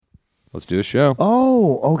Let's do a show.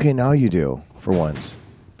 Oh, okay. Now you do for once.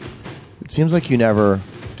 It seems like you never.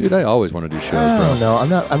 Dude, I always want to do shows, bro. No, I'm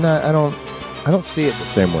not. I don't see it the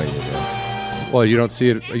same way you do. Well, you don't see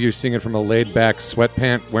it. You're seeing it from a laid-back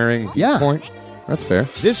sweatpant wearing point. That's fair.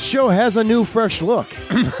 This show has a new, fresh look.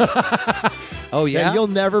 Oh yeah, that you'll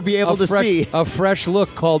never be able to see. A fresh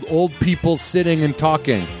look called "Old People Sitting and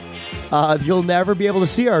Talking." You'll never be able to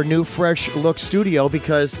see our new, fresh look studio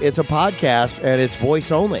because it's a podcast and it's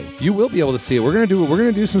voice only. You will be able to see it. We're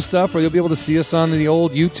gonna do some stuff where you'll be able to see us on the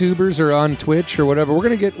old YouTubers or on Twitch or whatever. We're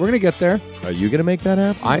gonna get there. Are you gonna make that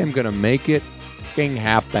happen? I am gonna make it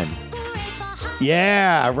happen.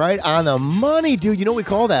 Yeah, right on the money, dude. You know what we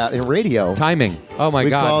call that in radio? Timing. Oh my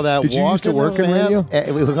God. We call that Did you used to work in radio?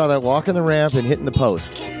 We call that walking the ramp and hitting the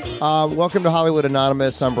post. Welcome to Hollywood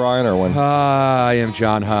Anonymous. I'm Brian Irwin. I am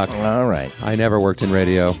John Huck. All right. I never worked in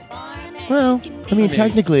radio. Well, I mean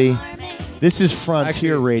technically, this is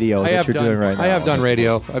frontier radio that you're doing right now. I have done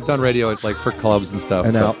radio. I've done radio like for clubs and stuff.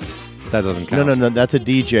 And now, that doesn't count. No. That's a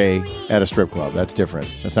DJ at a strip club. That's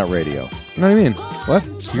different. That's not radio. You know what I mean? What?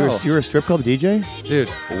 You're a strip club DJ? Dude,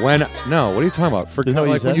 what are you talking about? For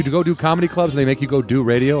like when you go do comedy clubs and they make you go do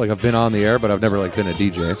radio, like I've been on the air, but I've never like been a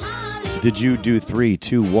DJ. Did you do 3,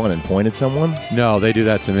 2, 1 and point at someone? No, they do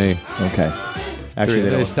that to me. Okay. Actually,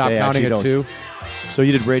 they stop counting at 2. So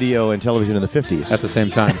you did radio and television in the 50s at the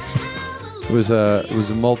same time. It was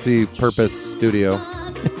a multi-purpose studio.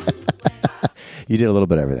 You did a little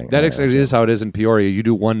bit of everything. That actually is how it is in Peoria. You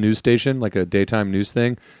do one news station, like a daytime news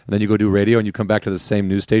thing, and then you go do radio, and you come back to the same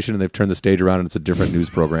news station, and they've turned the stage around, and it's a different news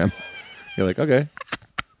program. You're like, okay,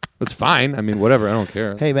 that's fine. I mean, whatever. I don't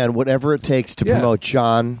care. Hey, man, whatever it takes to promote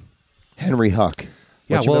John Henry Huck.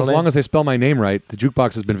 What's as long as they spell my name right. The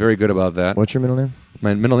Jukebox has been very good about that. What's your middle name?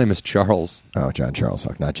 My middle name is Charles. Oh, John Charles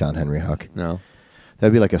Huck, not John Henry Huck. No.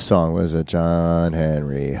 That'd be like a song. What is it? John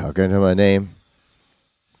Henry Huck. Into my name.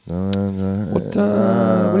 What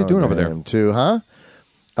are you doing over there? Too, huh?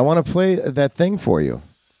 I want to play that thing for you.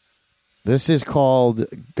 This is called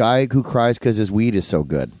Guy Who Cries Because His Weed Is So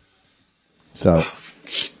Good. So.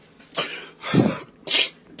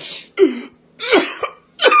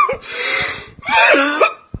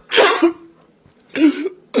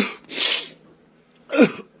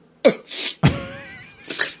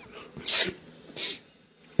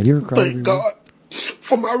 Have you ever cried? Thank God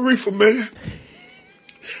for my reefer, man.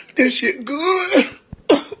 This shit good.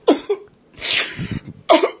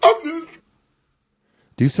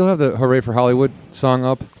 Do you still have the Hooray for Hollywood song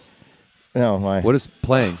up? No, why? What is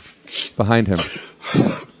playing behind him?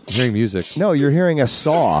 I'm hearing music. No, you're hearing a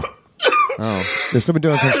saw. Oh. There's someone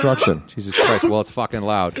doing construction. Jesus Christ. Well, it's fucking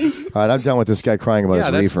loud. All right, I'm done with this guy crying about his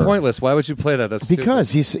reefer. Yeah, that's pointless. Why would you play that? That's because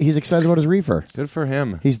stupid. he's excited about his reefer. Good for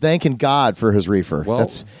him. He's thanking God for his reefer. Well,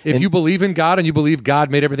 if you believe in God and you believe God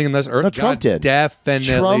made everything in this earth, no, Trump did.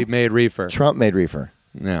 Definitely made reefer. Trump made reefer.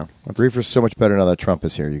 Yeah. Reefer's so much better now that Trump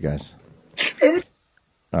is here, you guys. All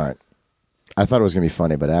right. I thought it was going to be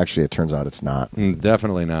funny, but actually it turns out it's not.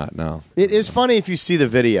 Definitely not, no. It is funny if you see the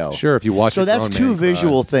video. Sure, if you watch it. So that's two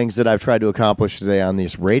visual things that I've tried to accomplish today on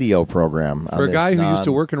this radio program. For a guy who used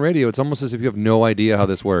to work in radio, it's almost as if you have no idea how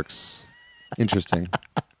this works. Interesting.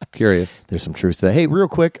 Curious. There's some truth to that. Hey, real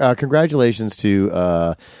quick, congratulations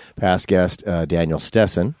to past guest Daniel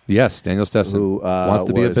Stessen. Yes, Daniel Stessen. Who wants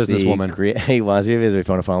to be a businesswoman. He wants to be a businesswoman. If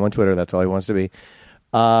you want to follow him on Twitter, that's all he wants to be.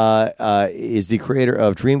 Is the creator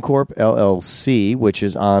of Dream Corp LLC, which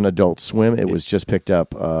is on Adult Swim. It was just picked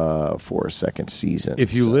up for a second season.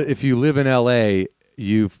 If you live in LA,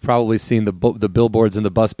 you've probably seen the billboards and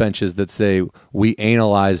the bus benches that say "We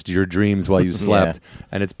analyzed your dreams while you slept,"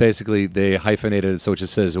 and it's basically they hyphenated it so it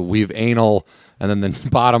just says "We've anal," and then the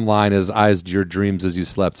bottom line is "Eyed your dreams as you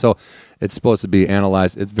slept." So it's supposed to be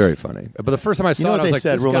analyzed. It's very funny. But the first time I saw it, I was like,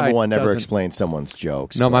 said, this rule guy number one: never doesn't explain someone's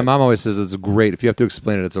jokes. No, my mom always says it's great. If you have to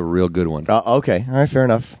explain it, it's a real good one. Okay, all right, fair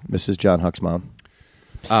enough. Mrs. John Huck's mom.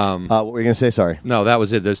 What were you going to say? Sorry. No, that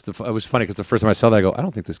was it. It was funny because the first time I saw that, I go, I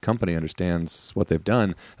don't think this company understands what they've done.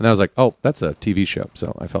 And then I was like, oh, that's a TV show.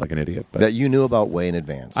 So I felt like an idiot. But that you knew about way in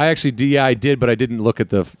advance. I actually, I did, but I didn't look at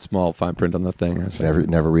the small fine print on the thing.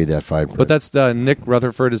 Never read that fine print. But that's Nick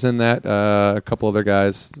Rutherford is in that. A couple other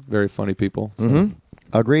guys, very funny people. So. Mm-hmm.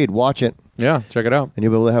 Agreed. Watch it. Yeah, check it out. And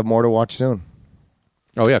you'll be able to have more to watch soon.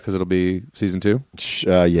 Oh, yeah, because it'll be season 2?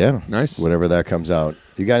 Yeah. Nice. Whenever that comes out.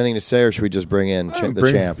 You got anything to say, or should we just bring in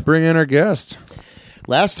the champ? Bring in our guest.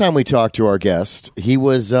 Last time we talked to our guest, he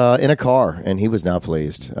was in a car, and he was not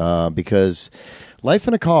pleased because life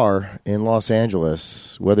in a car in Los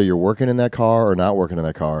Angeles, whether you're working in that car or not working in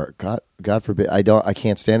that car, God forbid, I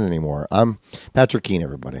can't stand it anymore. I'm Patrick Keane,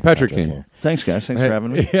 everybody. Patrick Keane. Thanks, guys. Thanks for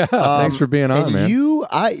having me. Yeah, thanks for being on, man. You,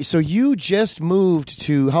 So you just moved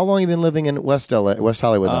to? How long have you been living in West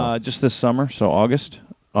Hollywood now? Just this summer, so August.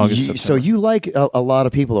 September. So you like a lot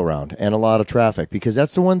of people around and a lot of traffic, because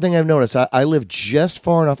that's the one thing I've noticed. I live just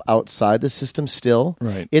far enough outside the system still.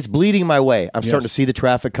 Right. It's bleeding my way. I'm starting to see the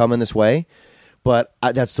traffic coming this way. But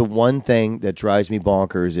that's the one thing that drives me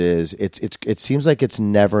bonkers is it seems like it's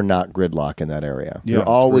never not gridlock in that area. Yeah, You're it's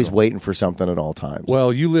always brutal. waiting for something at all times.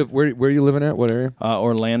 Well, you live where are you living at? What area?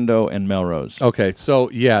 Orlando and Melrose. Okay, so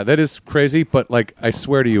yeah, that is crazy. But like, I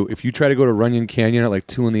swear to you, if you try to go to Runyon Canyon at like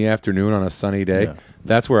 2 p.m. on a sunny day,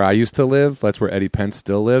 that's where I used to live. That's where Eddie Pence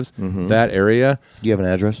still lives. That area. Do you have an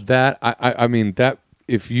address? That I mean that.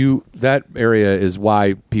 That area is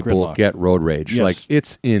why people Gridlock. get road rage. Yes. Like,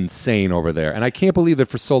 it's insane over there. And I can't believe that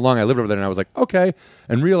for so long I lived over there and I was like, okay.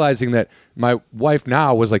 And realizing that my wife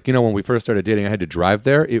now was like, when we first started dating, I had to drive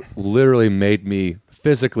there. It literally made me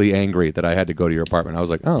physically angry that I had to go to your apartment. I was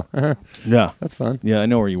like, oh, Yeah. that's fun. Yeah, I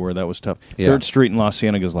know where you were. That was tough. Yeah. 3rd Street in Los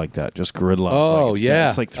Cienega is like that. Just gridlock. Oh, Like, yeah.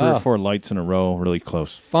 It's like 3 or 4 lights in a row, really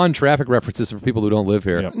close. Fun traffic references for people who don't live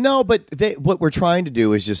here. Yep. No, but what we're trying to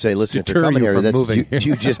do is just say, listen, if Deter you're coming you here, from that's, moving here.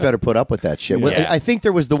 you just better put up with that shit. Well, Yeah. I think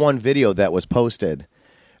there was the one video that was posted.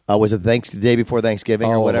 Was it the day before Thanksgiving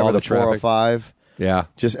or Oh, whatever, all the the traffic. 405? Yeah.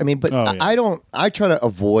 But Oh, yeah. I try to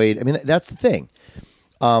avoid, that's the thing.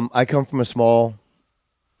 I come from a small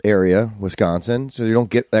area, Wisconsin, so you don't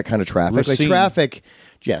get that kind of traffic. Racine. Like traffic,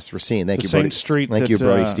 yes, Racine. Thank The you, same Brody. street Thank that, you,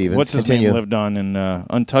 Brody Stevens. What's his Continue. name lived on in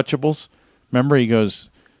Untouchables? Remember, he goes,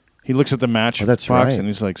 he looks at the match that's box right. and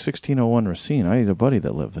he's like, 1601 Racine. I had a buddy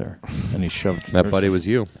that lived there. And he shoved. That buddy was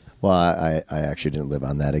you. Well, I actually didn't live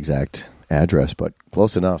on that exact address, but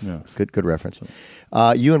close enough. Yeah. Good reference.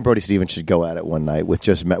 You and Brody Stevens should go at it one night with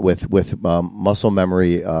just with muscle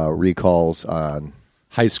memory recalls on.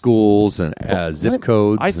 High schools and zip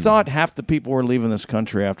codes. I and- thought half the people were leaving this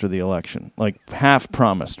country after the election. Like, half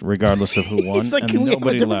promised, regardless of who won. It's like, and can we have a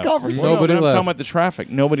nobody different left. conversation? Well, no, Nobody but I'm left. talking about the traffic.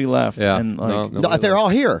 Nobody left. Yeah. And, like, No. No, they're all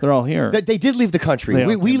here. They're all here. They did leave the country. They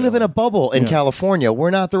We all came live in a down. bubble in Yeah. California. We're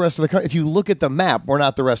not the rest of the country. If you look at the map, we're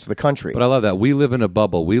not the rest of the country. But I love that. We live in a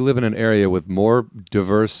bubble. We live in an area with more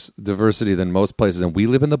diversity than most places, and we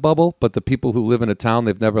live in the bubble. But the people who live in a town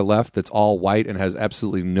they've never left, that's all white and has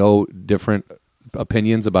absolutely no different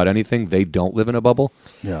opinions about anything, they don't live in a bubble.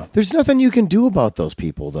 Yeah. There's nothing you can do about those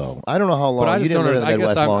people, though. I don't know how long. But I you just didn't don't. live in the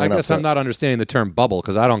Midwest long I enough guess to- I'm not understanding the term bubble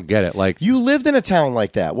because I don't get it. Like, You lived in a town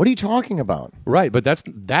like that. What are you talking about? right, but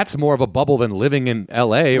that's more of a bubble than living in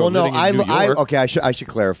L.A. or Well, no, living in New York. okay. I should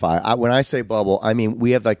clarify. When I say bubble, I mean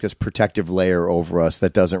we have like this protective layer over us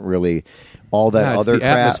that doesn't really all that Yeah, it's other the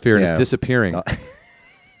crap. atmosphere and Yeah. it's disappearing.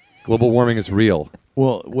 Global warming is real.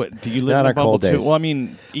 Well, what do you live Not in a on bubble cold too? days. Well, I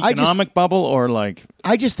mean, I just- economic bubble or like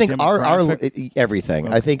I just think our Demographic? everything.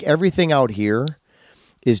 I think everything out here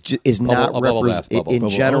is not bubble bath bubble. in Bubble.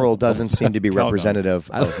 general doesn't seem to be Calgon. representative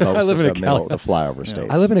of most I live of in a the middle, Calgon. the flyover states.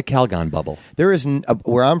 I live in a Calgon bubble. There is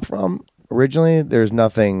where I'm from originally. There's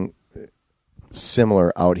nothing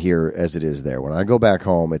similar out here as it is there. When I go back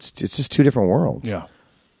home, it's just two different worlds. yeah.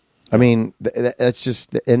 I mean, that's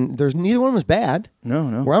just, and there's neither one of them is bad. No.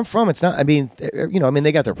 Where I'm from, it's not. I mean,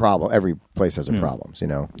 they got their problem. Every place has their problems,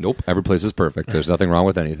 Nope, every place is perfect. There's nothing wrong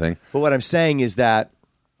with anything. But what I'm saying is that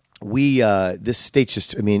this state's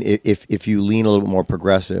just. I mean, if you lean a little bit more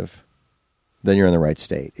progressive, then you're in the right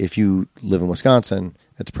state. If you live in Wisconsin,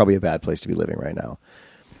 that's probably a bad place to be living right now.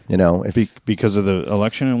 Because of the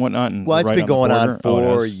election and whatnot. And Well, it's right been going the on border.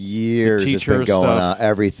 for It has. years. The It's been teacher going stuff. on.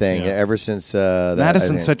 Everything. Yeah. Ever since that.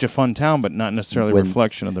 Madison's such a fun town, but not necessarily a when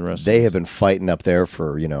reflection of the rest. They of have been fighting up there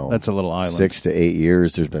for, That's a little island. 6 to 8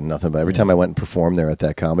 years. There's been nothing. But every time I went and performed there at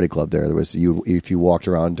that comedy club there was, if you walked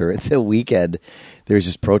around during the weekend, there's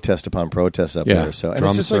just protest upon protest up Yeah, there. So and drum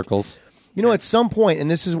it's just like, circles. at some point, and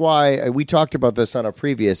this is why we talked about this on a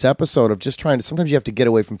previous episode of just trying to, sometimes you have to get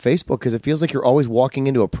away from Facebook because it feels like you're always walking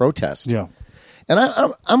into a protest. Yeah. And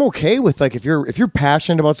I'm okay with, like, if you're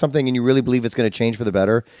passionate about something and you really believe it's going to change for the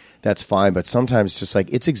better, that's fine. But sometimes it's just like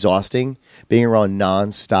it's exhausting being around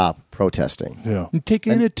nonstop protesting. Yeah.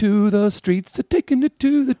 Taking it to the streets, taking it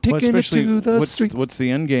to the streets. What's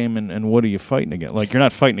the end game and what are you fighting against? Like, you're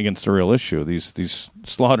not fighting against the real issue. These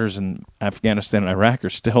slaughters in Afghanistan and Iraq are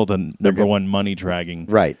still the number one money dragging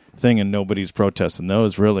Right. thing, and nobody's protesting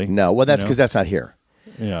those really. No, well, that's because that's not here.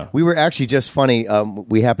 Yeah. We were actually just funny.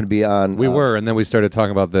 We happened to be on. We were, and then we started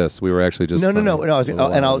talking about this. We were actually just No. funny I was, a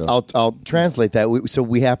little and while ago. I'll translate that. So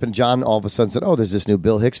we happened. John all of a sudden said, "Oh, there's this new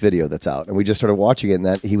Bill Hicks video that's out," and we just started watching it. And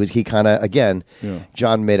that he kind of again. Yeah.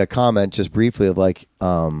 John made a comment just briefly of like,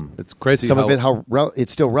 It's crazy some how, of it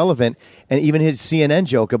it's still relevant, and even his CNN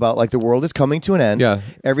joke about like the world is coming to an end. Yeah.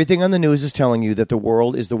 Everything on the news is telling you that the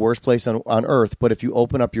world is the worst place on earth, but if you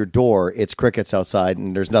open up your door, it's crickets outside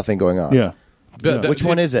and there's nothing going on. Yeah. Which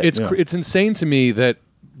one is it? It's insane to me that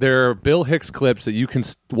there are Bill Hicks clips that you can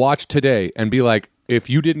watch today and be like, if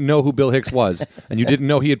you didn't know who Bill Hicks was and you didn't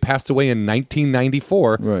know he had passed away in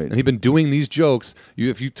 1994 Right. and he'd been doing these jokes,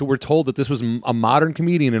 if you were told that this was a modern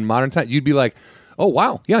comedian in modern time, you'd be like, oh,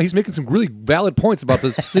 wow, yeah, he's making some really valid points about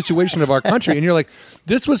the situation of our country. And you're like,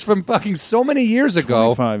 this was from fucking so many years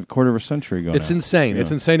ago. 25, quarter of a century ago. It's now. insane. Yeah.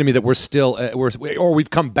 It's insane to me that we're still, we've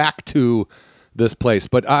come back to this place.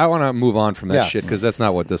 But I want to move on from that Yeah. shit because that's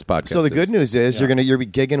not what this podcast So the is. good news is you're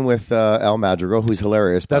gigging with Al Madrigal, who's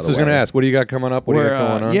hilarious. That's what I was going to ask. What do you got coming up? What do you got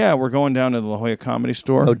going on? Yeah, we're going down to the La Jolla Comedy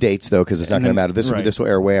Store. No dates though, because it's not And going to then- matter. right. This will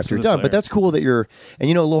air way after So you're this done. will But air. that's cool that you're. And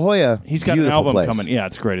you know, La Jolla. He's got an beautiful album place. coming. Yeah,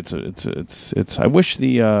 it's great. It's. I wish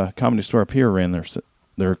the Comedy Store up here ran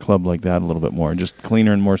their club like that a little bit more, just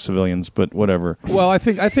cleaner and more civilians. But whatever. Well, I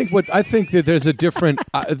think that there's a different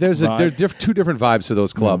two different vibes for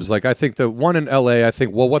those clubs. Like I think the one in L.A. I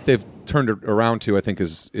think what they've turned it around to I think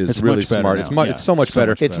is It's really much better smart. now. It's so much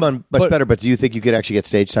better. It's much But- better. But do you think you could actually get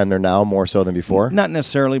stage time there now more so than before? Not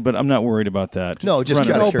necessarily, but I'm not worried about that. No, just run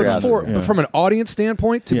it. out of No, curiosity. but from an audience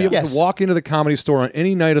standpoint, to be Yeah. able Yes. to walk into the Comedy Store on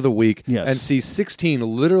any night of the week Yes. and see 16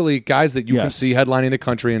 literally guys that you can Yes. see headlining the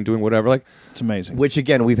country and doing whatever, like It's amazing. Which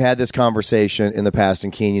again, we've had this conversation in the past,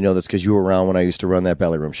 and Keen, you know this because you were around when I used to run that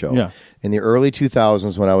Belly Room show. Yeah. In the early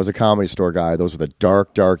 2000s, when I was a Comedy Store guy, those were the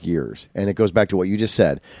dark, dark years, and it goes back to what you just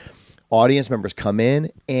said. Audience members come in,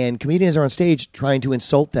 and comedians are on stage trying to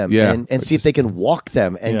insult them Yeah. and see if they can walk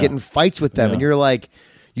them and Yeah. get in fights with them, Yeah. and you're like.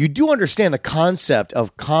 You do understand the concept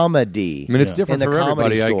of comedy. I mean, it's Yeah. different in the for Comedy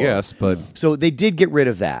everybody, I Store. guess, but So they did get rid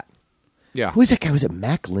of that. yeah. Who is that guy? Was it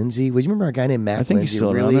Mac Lindsay? Was you remember a guy named Mac I think Lindsay? he's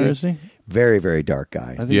still really around there, isn't he? Very, very dark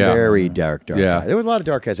guy. think Yeah. Very dark Yeah. guy. There was a lot of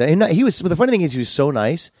dark guys. And he was. Well, the funny thing is, he was so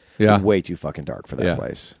nice. Yeah. Way too fucking dark for that Yeah.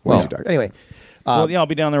 place. Way Well- too dark. Anyway, Well, yeah, I'll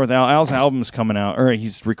be down there with Al. Al's album's coming out, or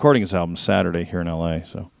he's recording his album Saturday here in L.A.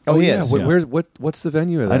 So he yeah. is. What's the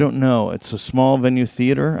venue of that? I don't know. It's a small venue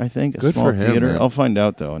theater, I think. A Good small for him, theater. man. I'll find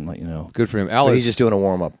out though and let you know. Good for him. Al so is he's just doing a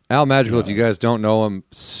warm up. Al Madrigal, if you guys don't know him,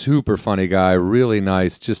 super funny guy, really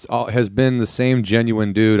nice. Just has been the same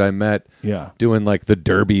genuine dude I met Yeah. doing like the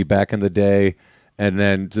Derby back in the day, and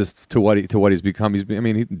then just to what he's become.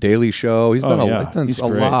 Daily Show. He's done He's a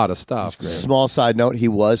great. lot of stuff. Small side note: he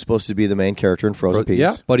was supposed to be the main character in Frozen Peace.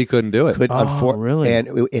 Yeah, but he couldn't do it. Really?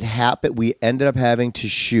 And it happened. We ended up having to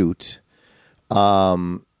shoot.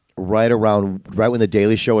 Right when the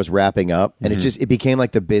Daily Show was wrapping up, and Mm-hmm. it became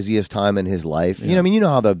like the busiest time in his life. You know, I mean, you know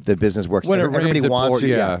how the business works. When it Everybody rains, it wants pours. to,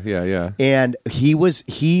 Yeah. And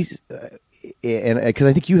and because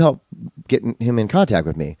I think you helped get him in contact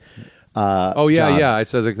with me. Oh yeah, John. yeah. It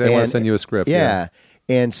says like, they want to send you a script. Yeah.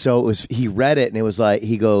 And so he read it, and it was like,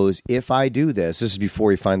 he goes, if I do this is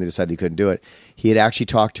before he finally decided he couldn't do it. He had actually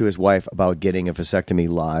talked to his wife about getting a vasectomy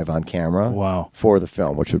live on camera. Wow. For the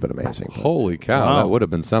film, which would have been amazing. Holy cow, Wow. that would have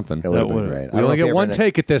been something. It would have That been would've- great. I We don't know only if he get ever one ended-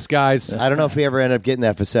 take at this, guys. I don't know if he ever ended up getting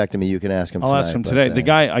that vasectomy. You can ask him I'll tonight. ask him but, today. The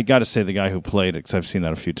guy, I got to say, the guy who played it, because I've seen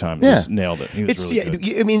that a few times, Yeah. just nailed it. He was It's really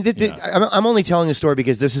good. I mean, I'm only telling a story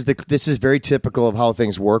because this is very typical of how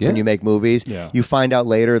things work when Yeah. you make movies. Yeah. You find out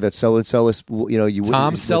later that so and so is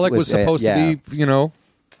Tom Selleck was supposed to be,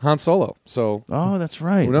 Han Solo. So Oh, that's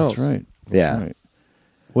right. Who knows? That's right. That's Yeah. right.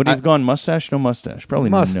 Would he have gone mustache? No mustache. Probably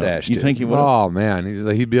mustache. No. You dude. think he would? Oh man,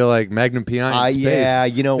 he'd be like Magnum PI in space. Yeah,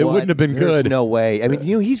 you know it what? wouldn't have been There's good. no way. I mean,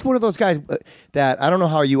 he's one of those guys that I don't know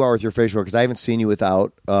how you are with your facial hair because I haven't seen you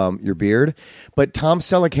without your beard. But Tom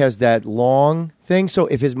Selleck has that long thing, so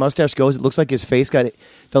if his mustache goes, it looks like his face got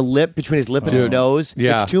the lip between his lip and his Dude, nose.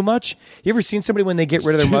 yeah. It's too much. You ever seen somebody when they get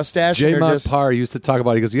rid of their mustache? and J. they're Mont just, Parr used to talk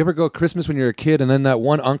about it. He goes, "You ever go Christmas when you're a kid, and then that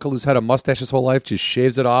one uncle who's had a mustache his whole life just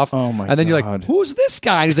shaves it off? Oh, my And then you're like, God. who's this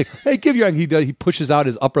guy? And he's like, hey, give your. And he pushes out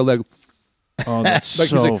his upper leg. Oh, that's Like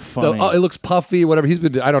he's so like, funny. it looks puffy, whatever. He's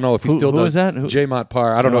been. I don't know if he Who- still who does. is that? Who- J. Mont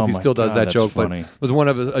Parr. I don't know Oh if he my still does God, that that's joke, funny. but it was one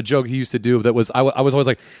of a joke he used to do. That was I was always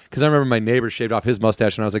like, because I remember my neighbor shaved off his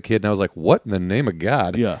mustache when I was a kid, and I was like, what in the name of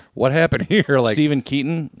God? Yeah. What happened here? Like, Stephen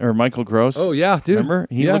Keaton or Michael Gross? oh yeah, dude. Remember?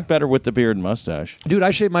 He Yeah. looked better with the beard and mustache. Dude,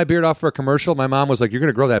 I shaved my beard off for a commercial. My mom was like, "You're going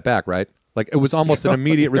to grow that back, right?" Like it was almost an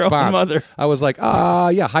immediate Your own response. mother. I was like,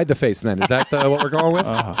 yeah, hide the face. Then is that what we're going with?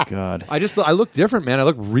 Oh God. I look different, man. I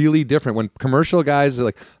look really different. When commercial guys are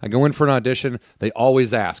like, I go in for an audition, they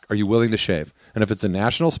always ask, "Are you willing to shave?" And if it's a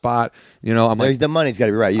national spot, I'm like, the money's got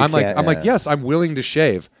to be right. I'm like, yes, I'm willing to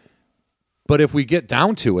shave. But if we get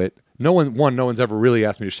down to it, no one's ever really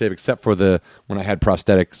asked me to shave except for when I had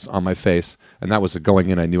prosthetics on my face, and that was going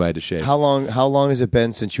in. I knew I had to shave. How long has it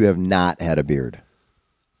been since you have not had a beard?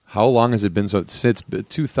 How long has it been? So it's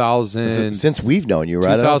 2000. Since we've known you,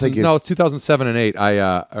 right? I don't think no, it's 2007 and 8.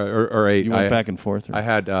 Or 8. You went back and forth. Or? I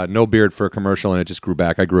had no beard for a commercial, and it just grew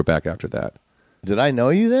back. I grew it back after that. Did I know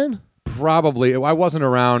you then? Probably. I wasn't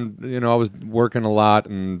around. I was working a lot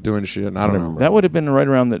and doing shit. And I don't know. That would have been right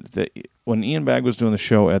around when Ian Bagg was doing the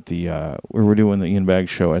show at the. We were doing the Ian Bagg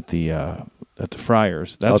show at the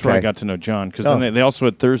Friars. That's where I got to know John, because then they also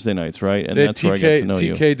had Thursday nights, right? And that's where I got to know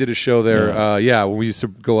you. TK did a show there. When we used to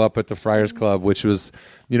go up at the Friars Club, which was,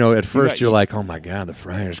 at first you're like, oh my God, the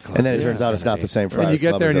Friars Club. And then it turns out it's not the same Friars Club. And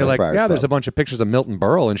you get there and you're like, there's a bunch of pictures of Milton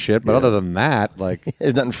Berle and shit, but other than that, like.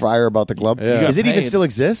 There's nothing Friar about the club. Yeah. Does it even still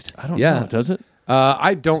exist? I don't know. Does it?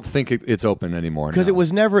 I don't think it's open anymore. Because it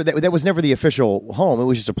was never that was never the official home. It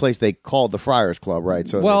was just a place they called the Friars Club, right?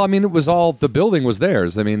 So it was all the building was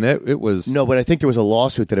theirs. I mean, it was but I think there was a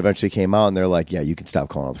lawsuit that eventually came out, and they're like, "Yeah, you can stop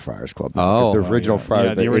calling it the Friars Club." Because the original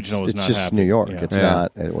Friars, the original was it's not just happening. New York. Yeah. It's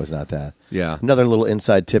not. It was not that. Yeah. Another little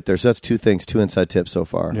inside tip there. So that's two inside tips so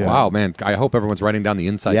far. Yeah. Wow, man! I hope everyone's writing down the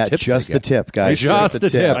inside tips. Just again. the tip, guys. Just the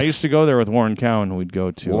tip. I used to go there with Warren Cowan. We'd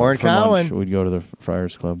go to Warren for lunch. Cowan. We'd go to the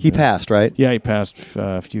Friars Club. He passed, right? Yeah, he passed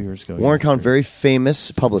a few years ago. Warren Cowan, very famous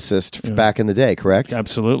publicist back in the day, correct?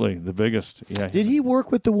 Absolutely, the biggest. Yeah. Did he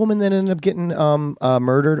work with the woman that ended up getting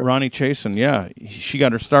murdered? Ronnie Chasen, yeah. She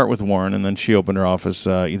got her start with Warren, and then she opened her office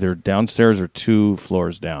either downstairs or 2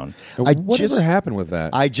 floors down. Whatever happened with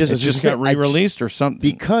that? I just It just got re-released or something.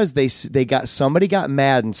 because somebody got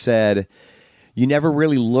mad and said, "You never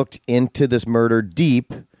really looked into this murder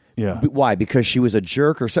deep." Yeah. Why? Because she was a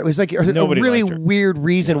jerk or something? It was like Nobody a really liked her. weird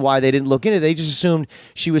reason why they didn't look into it. They just assumed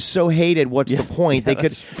she was so hated. What's the point? They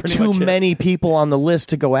could that's pretty too much it. many people on the list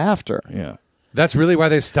to go after. Yeah. That's really why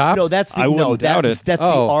they stopped. No, that's the I wouldn't doubt it. That's the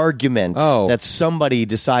argument that somebody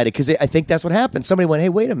decided, because I think that's what happened. Somebody went, "Hey,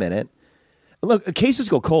 wait a minute! Look, cases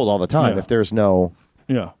go cold all the time if there's no."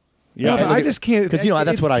 Yeah. Yeah, but I just can't, because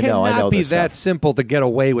that's what I know. I know cannot be this that stuff. simple to get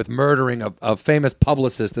away with murdering a famous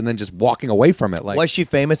publicist and then just walking away from it. Like, Was she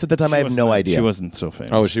famous at the time? I have no idea. She wasn't so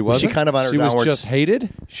famous. oh, she wasn't. she kind of on her She was downward just hated.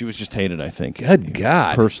 She was just hated, I think. Good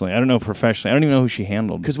God. Personally, I don't know professionally. I don't even know who she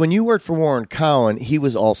handled. Because when you worked for Warren Cowan, he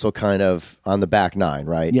was also kind of on the back nine,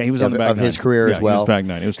 right? Yeah, he was on the back of his nine. career Yeah, as he well. was back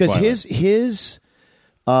nine. It was because Twilight. his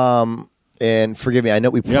and forgive me, I know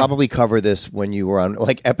we probably covered this when you were on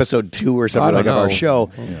like episode 2 or something I don't of our know.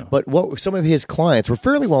 show. But what some of his clients were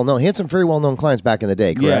fairly well known. He had some very well known clients back in the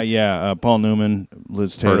day, correct? Yeah. Paul Newman,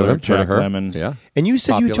 Liz Heard of Taylor, him, Jack heard of her. Lemon. Yeah. And you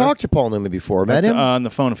said you Popular. talked to Paul Newman before, met him, On the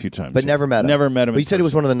phone a few times. but never met him. Never met him. But you in said he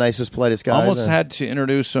was person. one of the nicest, politest guys. Almost had to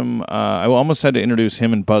introduce him. I almost had to introduce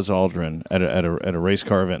him and Buzz Aldrin at a race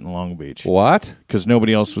car event in Long Beach What? because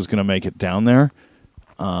nobody else was going to make it down there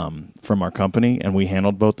from our company, and we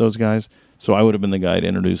handled both those guys. So I would have been the guy to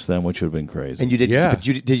introduce them, which would have been crazy. And you did. Yeah. But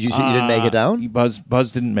did you say you didn't make it down? Buzz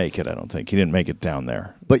didn't make it. I don't think he didn't make it down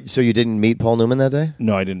there. But so you didn't meet Paul Newman that day?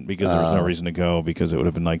 No, I didn't because there was no reason to go because it would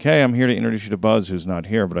have been like, hey, I'm here to introduce you to Buzz, who's not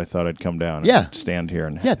here, but I thought I'd come down and stand here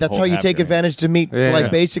and Yeah, that's how hold you hat take here. advantage to meet. Yeah. Like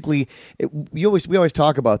basically, we always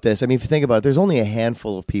talk about this. I mean, if you think about it, there's only a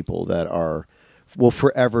handful of people that will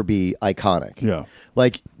forever be iconic. Yeah.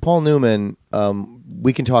 Like Paul Newman,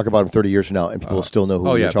 we can talk about him 30 years from now, and people will still know who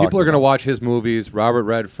Oh we're yeah, talking people are going to about. watch his movies. Robert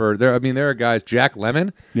Redford. There are guys. Jack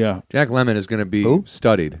Lemmon. Yeah. Jack Lemmon is going to be Who?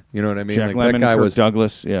 studied. You know what I mean? Jack Like, Lemmon, that guy Kirk was.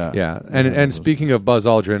 Douglas. Yeah. Yeah, and speaking of Buzz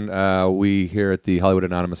Aldrin, we here at the Hollywood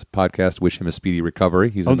Anonymous podcast wish him a speedy recovery.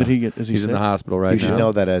 He's Oh, in did the, he get? Is he he's in sick? the hospital right You now. should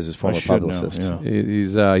know that as his I former should know, publicist. yeah.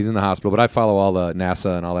 He's in the hospital, but I follow all the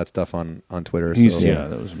NASA and all that stuff on Twitter. He's, So. yeah,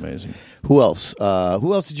 that was amazing. Who else?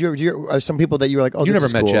 Who else did you? Are some people that you were like, oh, You this never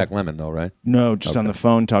is met cool. Jack Lemmon though, right? No, just on the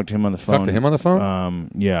phone. Talked to him on the phone. Talked to him on the phone?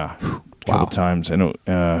 Yeah. A couple Wow. times. I know.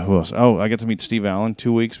 Who else? Oh, I got to meet Steve Allen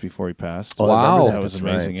 2 weeks before he passed. Oh, I remember Wow. that was That's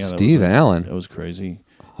amazing. right. Yeah, that Steve was, Allen. That was crazy.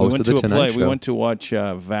 Host we went of the to a Tonight play. Show. We went to watch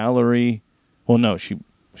Valerie. Well, no, she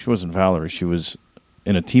wasn't Valerie. She was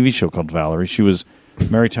in a TV show called Valerie. She was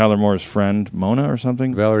Mary Tyler Moore's friend, Mona, or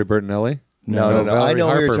something. Valerie Bertinelli. No. I know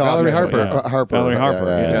who you're talking Valerie about. Harper. Harper. Valerie Harper.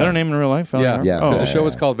 Yeah. Is that her name in real life? Valerie Yeah, Harper? Yeah. because Oh, the show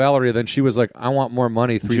was called Valerie. Then she was like, "I want more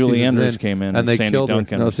money." 3 Julie seasons Andrews in, came in, and they Sandy killed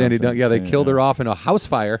Duncan her. No, or Sandy something. Duncan. Yeah, they Yeah. killed her off in a house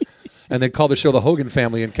fire. and they called the show The Hogan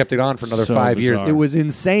Family and kept it on for another So 5 years. bizarre. It was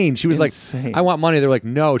insane. She was Insane. like, "I want money." They're like,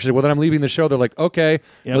 "No." She's like, "Well, then I'm leaving the show." They're like, "Okay."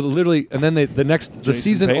 Yep. But literally, and then the Jason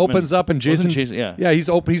season Bateman. opens up, and Jason, Wasn't Jason- yeah.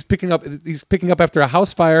 he's picking up after a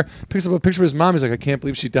house fire. Picks up a picture of his mom. He's like, "I can't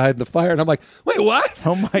believe she died in the fire." And I'm like, "Wait, what?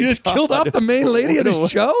 Oh my You just God. killed off the main lady of this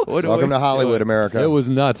show?" Welcome to Hollywood, America. It was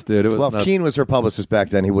nuts, dude. It was Well, if nuts. Keen was her publicist back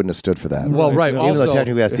then, he wouldn't have stood for that. Well, right. Even Also, though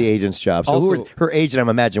technically that's the agent's job. So Also- her agent, I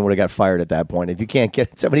imagine, would have got fired at that point. If you can't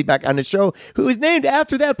get somebody back on the show who is named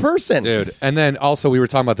after that person. dude. And then also, we were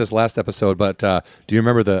talking about this last episode, but do you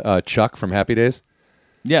remember the Chuck from Happy Days?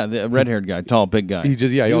 Yeah, the red-haired guy, tall, big guy. He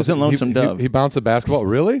just he was in Lonesome he, Dove. He bounced a basketball.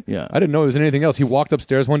 Really? Yeah. I didn't know he was in anything else. He walked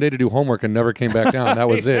upstairs one day to do homework and never came back down. That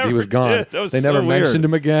was it. He never was gone. did. That was They never so weird. mentioned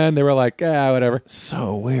him again. They were like, whatever.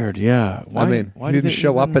 So weird, yeah. Why, I mean, why he did didn't they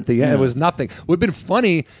show even- up at the end. Yeah. It was nothing. Would have been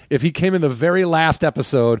funny if he came in the very last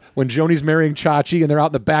episode when Joni's marrying Chachi and they're out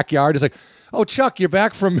in the backyard. It's like, "Oh, Chuck, you're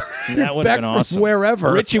back from That would back have been from awesome.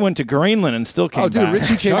 wherever." Richie went to Greenland and still came Oh, dude, back.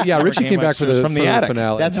 Richie came. Chuck Yeah, never Richie came back for the from the attic.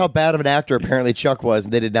 finale. That's how bad of an actor apparently Chuck was,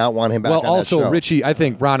 and they did not want him back Well, on also that show. Richie, I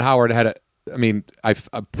think Ron Howard had I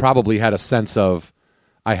probably had a sense of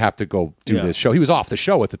I have to go do Yeah. this show. He was off the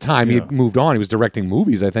show at the time. He had moved on. He was directing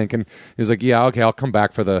movies, I think, and he was like, "Yeah, okay, I'll come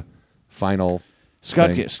back for the final."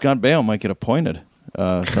 thing. Scott Baio might get appointed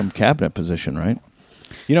some cabinet position, right?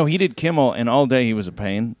 You know, he did Kimmel, and all day he was a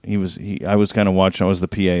pain. I was kind of watching. I was the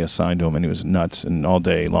PA assigned to him, and he was nuts. And all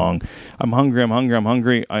day long, I'm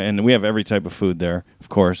hungry. And we have every type of food there. Of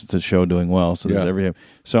course, it's a show doing well, so there's Yeah. every.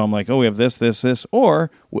 So I'm like, oh, we have this,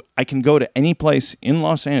 or I can go to any place in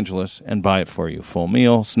Los Angeles and buy it for you, full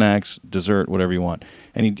meal, snacks, dessert, whatever you want.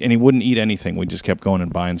 And he wouldn't eat anything. We just kept going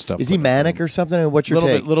and buying stuff. Is he manic or something? And what's your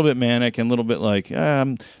take? Little bit manic and a little bit like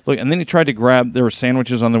look. And then he tried to grab. There were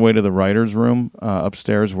sandwiches on the way to the writers' room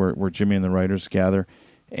upstairs where Jimmy and the writers gather,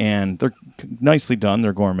 and they're nicely done.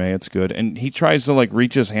 They're gourmet. It's good. And he tries to like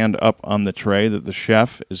reach his hand up on the tray that the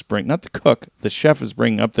chef is bringing, not the cook. The chef is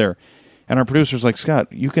bringing up there, and our producer's like, "Scott,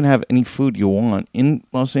 you can have any food you want in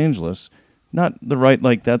Los Angeles." Not the right,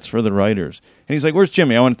 like, that's for the writers. And he's like, "Where's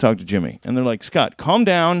Jimmy? I want to talk to Jimmy." And they're like, "Scott, calm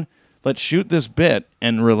down. Let's shoot this bit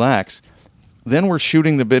and relax." Then we're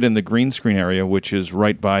shooting the bit in the green screen area, which is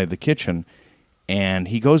right by the kitchen. And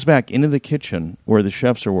he goes back into the kitchen where the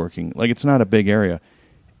chefs are working. Like, it's not a big area.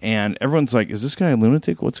 And everyone's like, "Is this guy a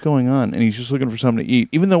lunatic? What's going on?" And he's just looking for something to eat,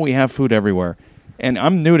 even though we have food everywhere. And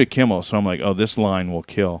I'm new to Kimmel, so I'm like, "Oh, this line will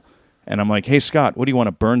kill." And I'm like, "Hey, Scott, what do you want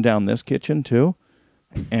to burn down this kitchen too?"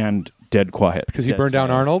 And dead quiet. Because he Dead burned down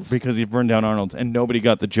silence. Arnold's? Because he burned down Arnold's. And nobody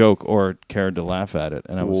got the joke or cared to laugh at it.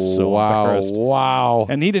 And I was so embarrassed. Wow.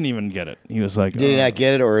 And he didn't even get it. He was like, Did he "Oh." not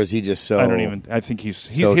get it, or is he just so? I don't even. I think he's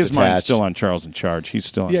so his mind's detached. still on Charles in Charge. He's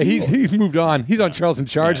still on. Yeah, he's moved on. He's on Charles in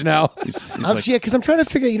Charge now. He's Yeah, like, because I'm trying to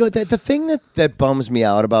figure. The thing that bums me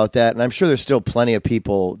out about that, and I'm sure there's still plenty of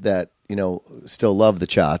people that still love the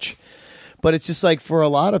Chach. But it's just like for a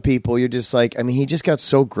lot of people, you're just like, I mean, he just got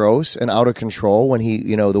so gross and out of control when he,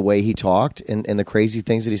 the way he talked and the crazy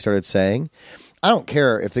things that he started saying. I don't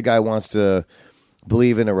care if the guy wants to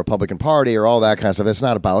believe in a Republican Party or all that kind of stuff. That's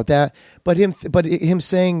not about that. But him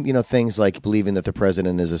saying, things like believing that the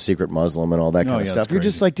president is a secret Muslim and all that kind of stuff. You're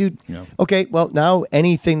just like, dude, Yeah. okay, well, now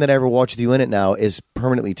anything that I ever watched you in it now is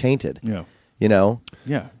permanently tainted. Yeah.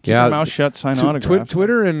 Yeah, Keep your mouth shut, sign autographs.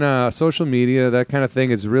 Twitter and social media, that kind of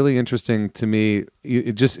thing is really interesting to me.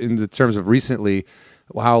 Just in the terms of recently,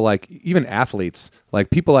 how like even athletes, like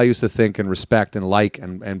people I used to think and respect and like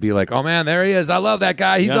and be like, "Oh man, there he is! I love that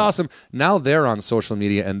guy. He's awesome." Now they're on social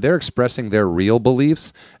media and they're expressing their real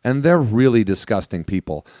beliefs, and they're really disgusting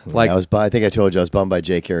people. Like I think I told you I was bummed by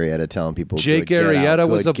Jake Arrieta telling people. Jake "Good, get Arrieta out.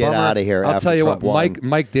 was Good, a bummer. Get out of here. I'll after tell you Trump what, won."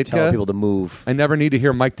 Mike Ditka. Telling people to move. I never need to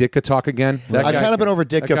hear Mike Ditka talk again. That I've guy kind of been over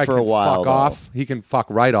that Ditka guy for a can while, Fuck though. off. He can fuck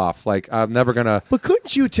right off. Like I'm never gonna. But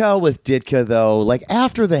couldn't you tell with Ditka though? Like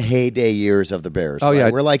after the heyday years of the Bears, Oh, right? yeah.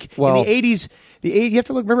 We're like Well- in the '80s. You have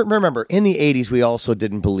to look. Remember, in the '80s, we also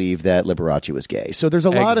didn't believe that Liberace was gay. So there's a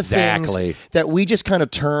lot of Exactly. things that we just kind of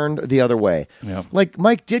turned the other way. Yeah. Like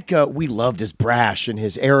Mike Ditka, we loved his brash and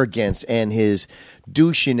his arrogance and his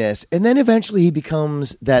douchiness, and then eventually he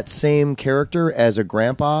becomes that same character as a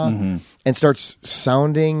grandpa and starts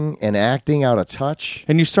sounding and acting out of touch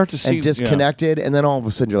And you start to see and disconnected, and then all of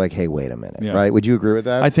a sudden you're like, "Hey, wait a minute!" Yeah. Right? Would you agree with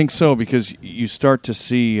that? I think so because you start to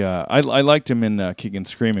see. I liked him in Kicking and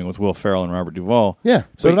Screaming with Will Ferrell and Robert Duvall. Yeah,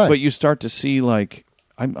 so but, did I. But you start to see like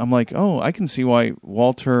I'm like, oh, I can see why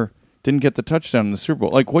Walter didn't get the touchdown in the Super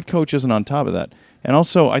Bowl. Like, what coach isn't on top of that? And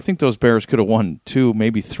also, I think those Bears could have won 2,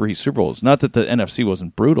 maybe 3 Super Bowls. Not that the NFC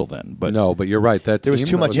wasn't brutal then, but No, but you're right. That There was team,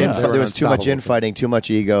 too much they were there was too much unstoppable. infighting, too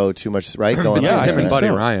much ego, too much going Yeah, on. Him and Buddy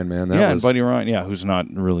so. Ryan, man. That and was, Buddy Ryan, who's not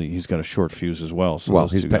really, he's got a short fuse as well. So well,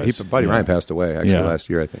 those two guys, Buddy Ryan passed away actually Yeah. last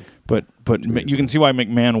year, I think. But you can see why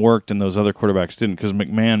McMahon worked and those other quarterbacks didn't, because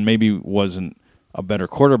McMahon maybe wasn't a better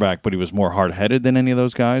quarterback, but he was more hard-headed than any of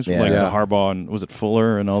those guys, Yeah. like Yeah. Harbaugh and was it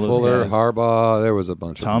Fuller and all those Fuller, guys? Harbaugh, there was a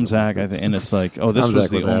bunch Tom of Zach, I think, and it's like, this Tom was Zach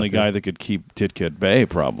the was only after. guy that could keep Ditka at bay,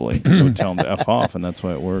 probably. He would tell him to F off, and that's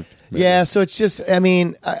why it worked. Yeah, so it's just, I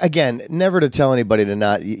mean, again, never to tell anybody to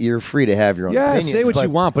not. You're free to have your own Yeah, opinions. say what but you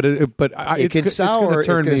want, but It it's could sour. It's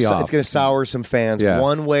going to turn me off. It's going to sour some fans Yeah.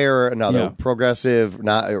 one way or another. Yeah. Progressive,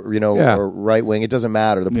 not Yeah. or right wing. It doesn't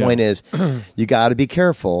matter. The point is, you got to be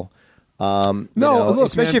careful. No, look, look,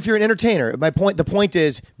 especially man. if you're an entertainer. The point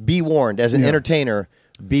is, be warned. As an entertainer,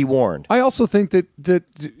 be warned. I also think that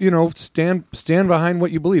stand behind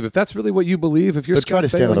what you believe. If that's really what you believe, if you're But try Scott to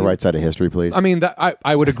stand on the Bailey- right side of history, please. I mean,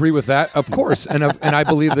 I would agree with that, of course, and I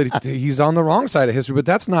believe that he's on the wrong side of history. But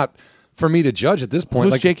that's not for me to judge at this point.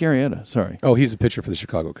 Who's Like, Jake Arrieta? Sorry. oh, he's a pitcher for the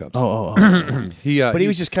Chicago Cubs. but he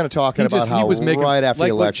was just kind of talking about how right after the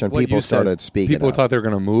election, what people you said, started speaking. People out. thought they were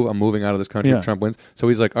going to move. I'm moving out of this country Yeah. if Trump wins. So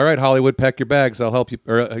he's like, "All right, Hollywood, pack your bags. I'll help you.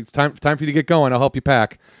 Or it's time for you to get going. I'll help you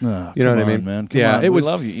pack." Oh, you know come what I on, mean? man. Come Yeah, on. it We was.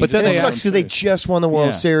 love you. You But just then And they it sucks because they serious. just won the World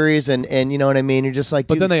Yeah. Series, and you know what I mean. You're just like,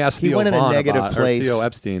 But dude, then they asked he Theo went in a Vaughn negative about, place. or Theo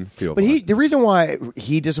Epstein. Theo But Vaughn. the reason why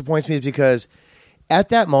he disappoints me is because at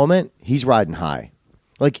that moment he's riding high.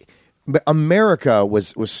 Like America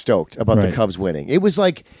was stoked about the Right. Cubs winning. It was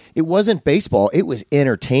like it wasn't baseball; it was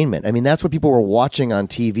entertainment. I mean, that's what people were watching on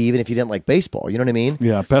TV, even if you didn't like baseball. You know what I mean?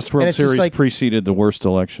 Yeah, best World And it's just Series like- preceded the worst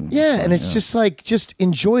election. Yeah, So, and it's just like just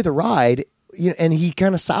enjoy the ride. And he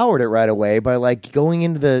kind of soured it right away by like going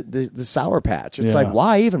into the sour patch. It's Yeah. like,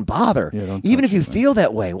 why even bother? Yeah, don't Even touch if you it, man. feel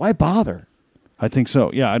that way, why bother? I think so.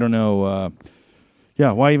 Yeah, I don't know.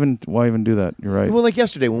 Why even do that? You're right. Well, like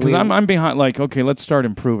yesterday when Because we I'm behind. Like, okay, let's start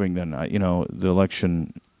improving. Then the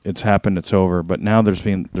election, it's happened, it's over. But now there's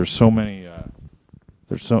so many.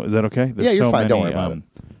 Is that okay? There's Yeah, you're so fine. Don't many, worry about it.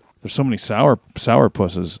 There's so many sour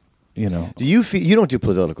pusses. do you feel you don't do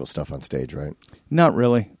political stuff on stage, right? Not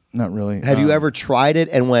really. Not really. Have you ever tried it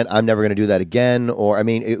and went, I'm never going to do that again? Or, I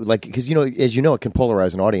mean, because, as you know, it can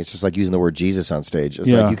polarize an audience, just like using the word Jesus on stage. It's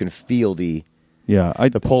Yeah. like you can feel the Yeah,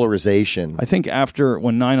 polarization. I think after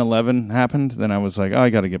when 9/11 happened, then I was like, I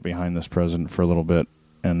got to get behind this president for a little bit,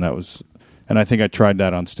 and I think I tried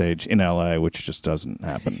that on stage in L.A., which just doesn't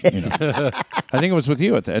happen. I think it was with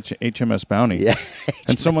you at the HMS Bounty. Yeah.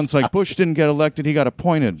 And someone's like, Bush didn't get elected; he got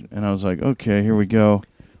appointed, and I was like, okay, here we go.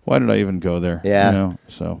 Why did I even go there? Yeah.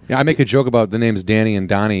 So Yeah, I make a joke about the names Danny and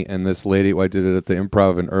Donnie, and this lady, I did it at the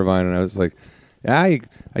Improv in Irvine, and I was like, yeah,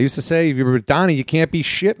 I used to say, if you were Donnie, you can't be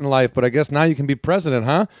shit in life, but I guess now you can be president,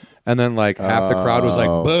 huh? And then, like, half the crowd was like,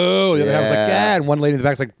 boo. The other half was like, yeah. And one lady in the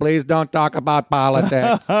back was like, please don't talk about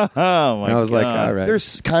politics. oh my And I was like, God. all right.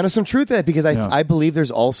 There's kind of some truth to that because I believe there's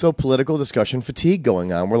also political discussion fatigue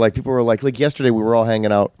going on where like people were like yesterday we were all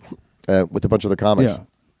hanging out with a bunch of other comics. Yeah.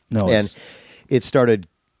 No, and it started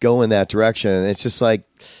going that direction and it's just like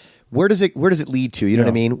where does it lead to? You know what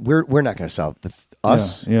I mean? We're not going to solve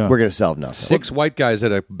us. Yeah. We're going to solve nothing. 6 white guys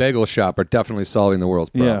at a bagel shop are definitely solving the world's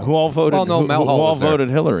problems. Yeah, who all voted? Well, no, who, Mel who Hall all was there. voted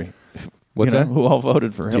Hillary? What's that? Who all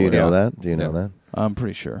voted for Do Hillary? you know that? Do you know Yeah. that? I'm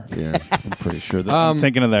pretty sure. Yeah. I'm pretty sure. I'm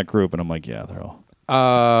thinking of that group, and I'm like, yeah, they're all.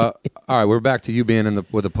 All right, we're back to you being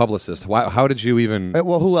with a publicist. How did you even?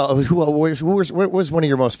 Well, who else? What was one of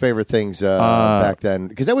your most favorite things back then?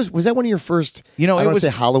 Because was that one of your first? I don't want to say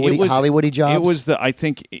Hollywoody jobs. It was I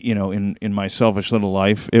think in my selfish little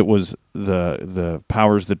life, it was the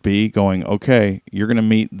powers that be going. Okay, you're going to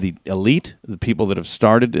meet the elite, the people that have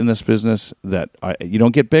started in this business. That you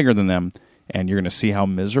don't get bigger than them, and you're going to see how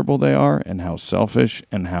miserable they are, and how selfish,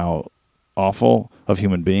 and how awful of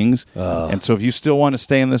human beings. And so, if you still want to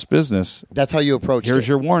stay in this business, That's how you approached it. here's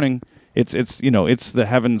your warning. It's the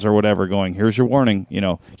heavens or whatever going, here's your warning.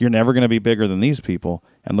 You're never going to be bigger than these people,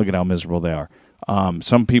 and look at how miserable they are.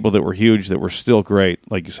 Some people that were huge that were still great,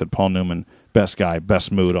 like you said, Paul Newman, best guy,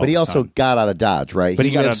 best mood. But he also got out of Dodge, right? But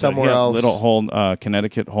he got lived out somewhere of else. Little hole,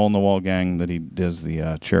 Connecticut hole in the wall gang that he does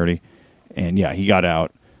the charity, and he got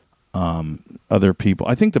out. Other people,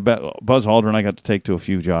 I think Buzz Aldrin I got to take to a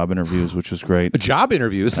few job interviews, which was great. Job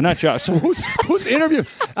interviews. Not job. So Who's interview?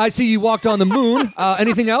 I see you walked on the moon.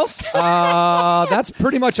 Anything else? That's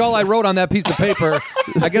pretty much all I wrote on that piece of paper.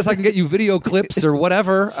 I guess I can get you video clips or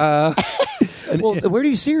whatever. Well, where do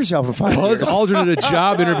you see yourself in 5 Buzz years? Aldrin at a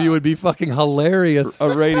job interview would be fucking hilarious. A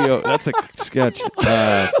radio. That's a sketch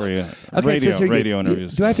for you. Okay, it says here, radio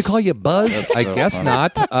interviews. Do I have to call you Buzz? I guess funny.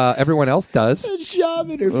 not. Everyone else does. Job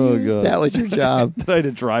interviews. God. That was your job. I had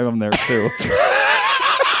to drive him there too.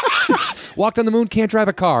 Walked on the moon, can't drive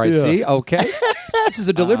a car. I see. Okay. This is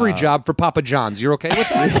a delivery job for Papa John's. You're okay with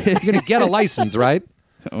that? You're going to get a license, right?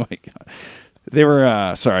 Oh my god. They were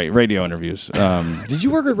radio interviews. Did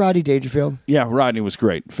you work with Rodney Dangerfield? Yeah, Rodney was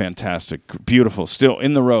great, fantastic, beautiful. Still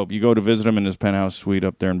in the robe. You go to visit him in his penthouse suite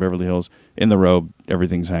up there in Beverly Hills. In the robe,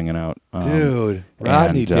 everything's hanging out. Dude,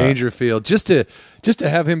 Rodney Dangerfield. Just to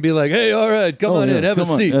have him be like, "Hey, all right, come on in, have a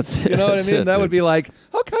seat." You know what I mean? That would be like,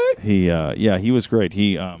 okay. He was great.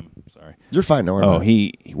 Sorry. You're fine. Don't worry about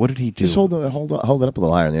it. What did he do? Just hold it up a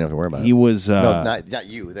little higher, and you don't have to worry about it. He was. No, not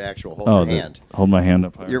you. The actual hold your hand. Hold my hand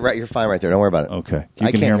up higher. You're right. You're fine right there. Don't worry about it. Okay. I You can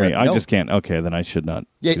can't hear hear me. it. I No. just can't. Okay, then I should not.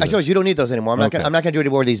 Yeah, I told you don't need those anymore. I'm not Okay. going to do any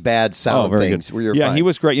more of these bad sound very things. good. Where you're yeah, fine. he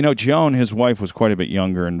was great. You know, Joan, his wife, was quite a bit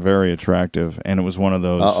younger and very attractive, and it was one of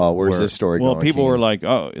those. Where's this story Well, going, people Keen? were like,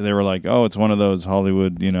 it's one of those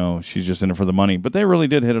Hollywood. You know, she's just in it for the money. But they really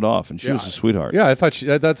did hit it off, and she was a sweetheart. Yeah, I thought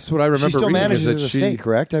that's what I remember. She still reading, manages is as that a she- state,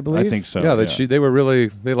 correct? I believe. I think so. Yeah,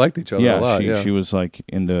 that they liked each other a lot. she was like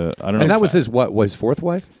into. I don't know. And that was his fourth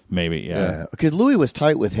wife? maybe. Yeah. Because Louis was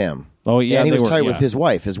tight with him. Oh, yeah, and he they was were- tight yeah. with his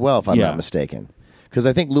wife as well, if I'm Yeah. not mistaken. Because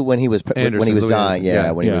I think when he was Louis dying, Anderson.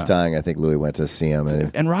 when he was Yeah. dying, I think Louis went to see him.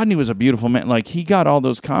 And Rodney was a beautiful man. Like he got all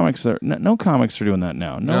those comics. No comics are doing that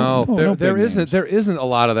now. No, there big isn't. names. There isn't a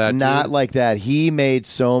lot of that. Not dude. like that. He made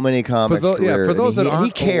so many comics. For those that he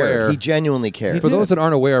aren't cared. aware- He genuinely cared. For those that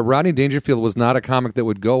aren't aware, Rodney Dangerfield was not a comic that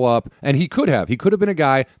would go up, and he could have. He could have been a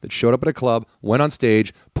guy that showed up at a club, went on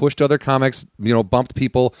stage, pushed other comics, bumped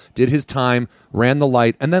people, did his time, ran the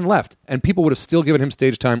light, and then left. And people would have still given him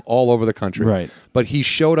stage time all over the country. Right. But he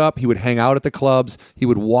showed up. He would hang out at the clubs. He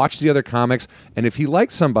would watch the other comics, and if he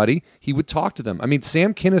liked somebody, he would talk to them. I mean,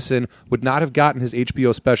 Sam Kinison would not have gotten his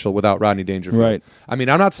HBO special without Rodney Dangerfield. Right. I mean,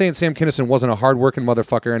 I'm not saying Sam Kinison wasn't a hardworking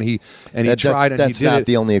motherfucker, and he tried and That's he did not it.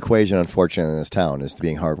 the only equation, unfortunately, in this town is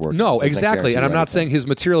being hardworking. No, It doesn't exactly. guarantee And I'm not anything. saying his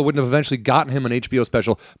material wouldn't have eventually gotten him an HBO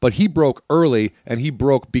special, but he broke early, and he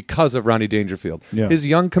broke because of Rodney Dangerfield. Yeah. His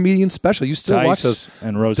young comedian special, you still Dice watch those.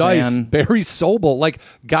 and Roseanne. Dice, Barry Sobel, like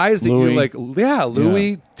guys that Louis. you're like, Louis,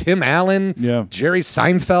 Yeah. Tim Allen, Yeah. Jerry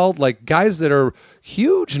Seinfeld, like guys that are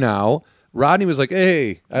huge now. Rodney was like,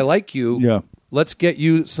 hey, I like you. Yeah. Let's get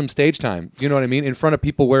you some stage time. You know what I mean? In front of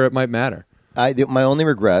people where it might matter. My only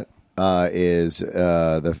regret is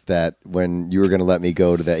that when you were going to let me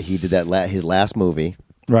go to that, he did his last movie.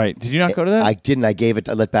 Right. Did you not go to that? I didn't. I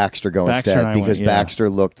let Baxter go Baxter and instead I because went, yeah. Baxter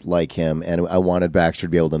looked like him, and I wanted Baxter to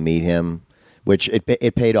be able to meet him. Which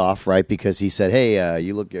it paid off, right? Because he said, "Hey,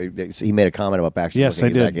 you look." He made a comment about Baxter. yes, looking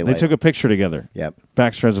they did. exactly They like. took a picture together. Yep.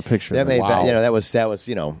 Baxter has a picture. That of it. made Wow. that was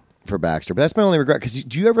for Baxter. But that's my only regret. Because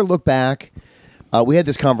do you ever look back? We had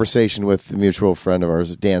this conversation with a mutual friend of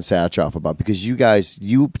ours, Dan Satchoff, about because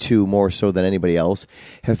you two more so than anybody else,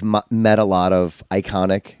 have met a lot of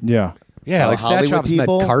iconic. Yeah. Yeah, like Hollywood Satchoff's met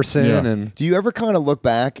people? Carson Yeah. and Do you ever kind of look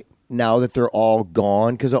back now that they're all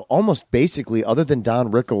gone? Because almost basically, other than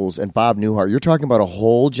Don Rickles and Bob Newhart, you're talking about a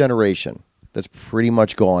whole generation that's pretty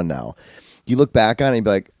much gone now. You look back on it and you'd be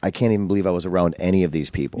like, I can't even believe I was around any of these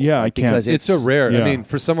people. Yeah, I can't. Because it's a rare. Yeah. I mean,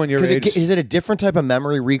 for someone your age, is it a different type of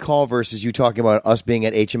memory recall versus you talking about us being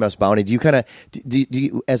at HMS Bounty? Do you kind of, do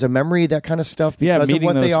you, as a memory, that kind of stuff Yeah, because of meeting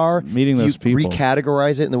what they those- are? meeting do those you people.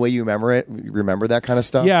 recategorize it in the way you remember it? Remember that kind of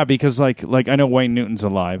stuff? Yeah, because like I know Wayne Newton's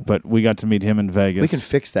alive, but we got to meet him in Vegas. We can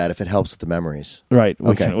fix that if it helps with the memories. Right. We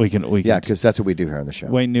Okay. can. Yeah, because that's what we do here on the show.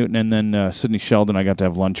 Wayne Newton and then Sidney Sheldon. I got to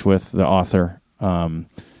have lunch with the author.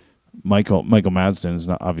 Michael Madsen is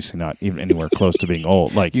obviously not even anywhere close to being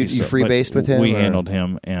old. Like You he's- freebased but with him, We or- handled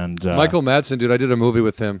him and Michael Madsen, dude, I did a movie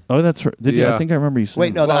with him. Oh, that's right. Did you? Yeah. I think I remember you saying.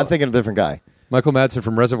 Wait, no, I'm thinking of a different guy. Michael Madsen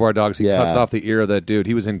from Reservoir Dogs. He Yeah. cuts off the ear of that dude.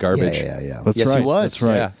 He was in Garbage. Yeah. That's yes, right. he was. That's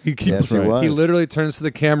right. Yeah. Yes, he was. He literally turns to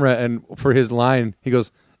the camera and for his line, he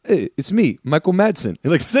goes, "Hey, it's me, Michael Madsen." He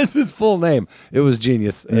like says his full name. It was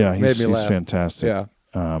genius. It Yeah, made he's me laugh. fantastic.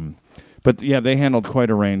 Yeah. But yeah, they handled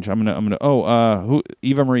quite a range. Who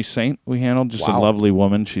Eva Marie Saint we handled, just a Wow. lovely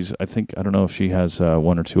woman. I don't know if she has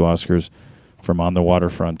 1 or 2 Oscars from On the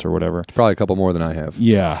Waterfront or whatever. Probably a couple more than I have.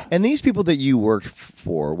 Yeah. And these people that you worked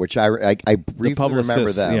for, which I briefly remember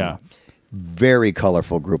publicists, them. yeah. Very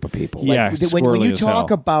colorful group of people. Yeah, when squirrely you as talk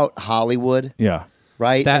hell. about Hollywood, Yeah.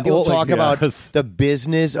 right? That And people old- talk about yes. the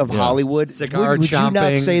business of Hollywood. Cigar would you not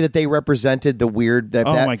chomping. say that they represented the weird? That,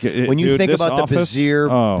 Oh that my God. when you Dude, think this about office-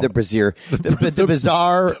 the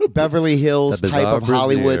bizarre Beverly Hills The type bizarre of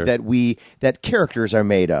Hollywood brazier. that characters are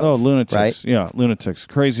made of. Oh, lunatics. right? Yeah, lunatics.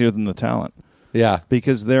 Crazier than the talent. Yeah.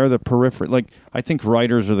 Because they're the periphery. Like, I think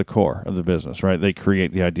writers are the core of the business, right? They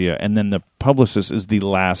create the idea. And then the publicist is the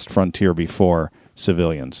last frontier before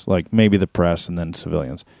civilians, like maybe the press and then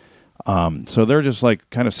civilians. So they're just like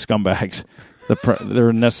kind of scumbags.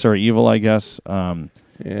 They're necessary evil, I guess. Yeah.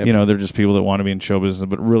 They're just people that want to be in show business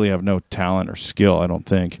but really have no talent or skill, I don't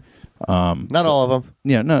think. Not all of them.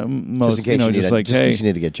 Yeah, no, most, Just in case you need just a, like, just in hey, case you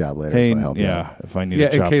need to get a job later. hey, so I help you out. yeah, if I need Yeah,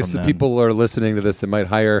 a job in case from the them. people are listening to this that might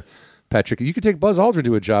hire Patrick, you could take Buzz Aldrin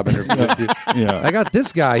to a job interview. Yeah. I got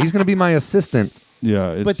this guy. He's going to be my assistant.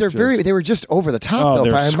 Yeah, it's But they were just over the top Oh, though.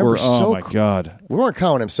 If they're I remember oh my God. Warren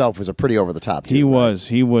Cowan himself was a pretty over the top dude. He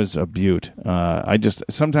right? was a beaut.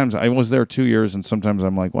 Sometimes I was there 2 years, and sometimes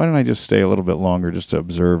I'm like, why don't I just stay a little bit longer just to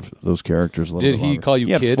observe those characters a little Did bit he longer? call you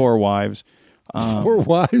he had kid? 4 wives. 4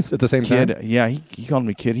 wives at the same time. Kid, yeah, he called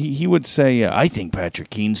me kid. He would say, I think Patrick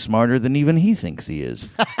Keane's smarter than even he thinks he is.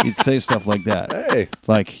 He'd say stuff like that. Hey.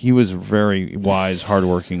 Like, he was a very wise,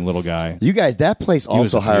 hardworking little guy. You guys, that place was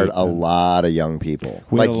also a hired beaut. a lot of young people.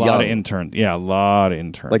 We like had a lot young, of interns. Yeah, a lot of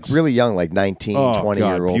interns. like really young, like 19, oh,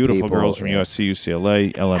 20-year-old beautiful people. girls from Yeah. USC,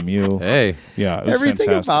 UCLA, LMU. Hey. Yeah, it was Everything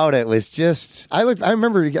fantastic. about it was just. I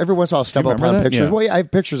remember every once in a while I'll stumble remember upon that? pictures. Yeah. Well, yeah, I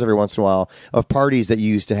have pictures every once in a while of parties that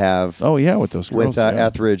you used to have Oh, yeah, with those girls. with yeah.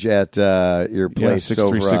 Etheridge at your place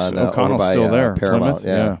over 636 on over O'Connell's by still there. Paramount.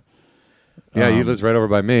 Plymouth? Yeah, he lives right over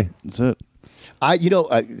by me. That's it. I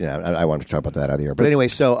wanted to talk about that out of the air. But anyway,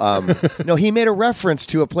 so no, he made a reference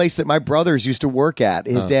to a place that my brothers used to work at.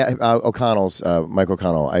 His dad, O'Connell's, Mike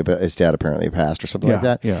O'Connell, his dad apparently passed or something like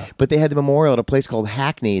that. Yeah. But they had the memorial at a place called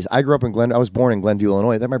Hackney's. I grew up in I was born in Glenview,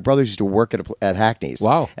 Illinois. Then my brothers used to work at Hackney's.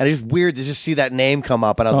 Wow. And it's just weird to just see that name come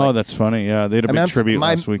up. And I was Oh, like, that's funny. Yeah, they had a big tribute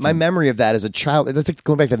last weekend. my memory of that as a child, that's like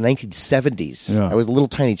going back to the 1970s. Yeah. I was a little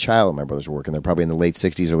tiny child when my brothers were working there, probably in the late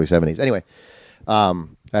 60s, early 70s. Anyway,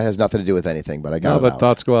 that has nothing to do with anything, but I got No, it but out.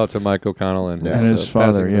 thoughts go out to Mike O'Connell and Yeah. and his father,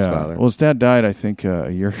 passing of his yeah. father. Well, his dad died, I think, a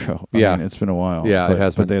year ago. I Yeah. mean, it's been a while. Yeah, it but,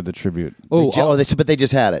 has But been. they had the tribute. But they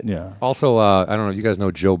just had it. Yeah. Also, I don't know if you guys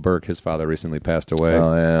know Joe Burke. His father recently passed away.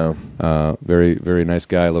 Oh yeah. Very, very nice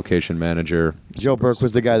guy, location manager. Joe Burke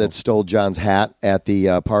was the guy that stole John's hat at the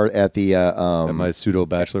At my pseudo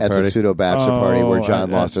bachelor at party. the pseudo bachelor party where John at-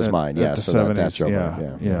 lost his at- mind. at Yeah, the so 70s. that's Joe yeah.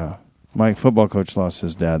 Burke. Yeah. My football coach lost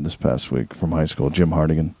his dad this past week from high school, Jim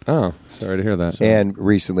Hardigan. Oh, sorry to hear that. And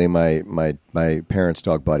recently, my parents'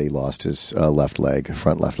 dog Buddy lost his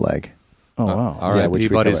front left leg. Oh, wow. All right, which we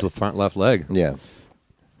Peabody's covered. front left leg. Yeah.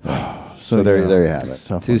 So there you have it's it.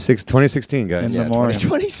 tough. 2016, guys. In Yeah, the morning.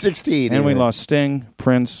 2016. And we yeah. lost Sting,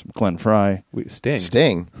 Prince, Glenn Fry. Sting.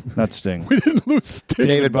 Sting. Not Sting. We didn't lose Sting.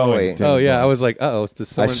 David Bowie. Oh yeah, I was like, it's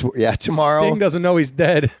the I swear, tomorrow. Sting doesn't know he's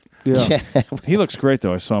dead. Yeah. He looks great,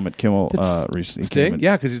 though. I saw him at Kimmel recently. He Sting? came in-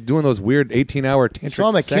 Yeah, because he's doing those weird 18-hour tantric Saw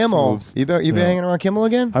him at sex Kimmel. moves. You been hanging around Kimmel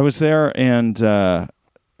again? I was there, and it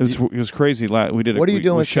was crazy. We did. What are you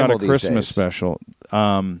doing we with shot Kimmel a these Christmas days? special.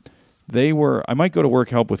 They were. I might go to work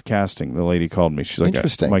help with casting. The lady called me. She's like,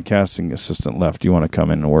 Interesting. My casting assistant left. Do you want to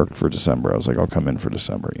come in and work for December? I was like, I'll come in for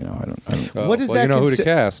December. I don't. Oh, What does well, that you know who to consi-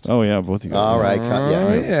 cast? Oh yeah, both of you. All right.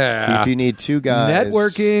 yeah. If you need two guys,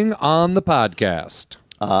 Networking on the podcast.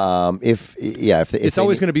 If It's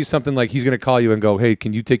always going to be something like he's going to call you and go, "Hey,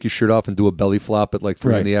 can you take your shirt off and do a belly flop at like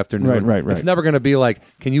 3 in the afternoon?" Right. It's never going to be like,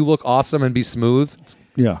 "Can you look awesome and be smooth?"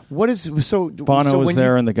 Yeah. What is so? Bono so was when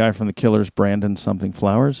there, and the guy from the Killers, Brandon something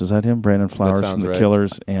Flowers. Is that him? Brandon Flowers sounds from the right.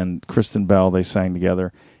 Killers, and Kristen Bell. They sang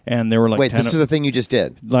together, and they were like Wait, 10 this is the thing you just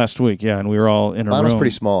did. last week. Yeah, and we were all in a Bono's room.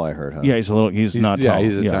 pretty small, I heard. Huh? Yeah, he's a little. He's not yeah, tall.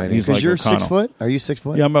 he's a tiny. He's because like you're O'Connell. 6 foot. Are you 6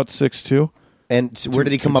 foot? Yeah, I'm about 6'2". And where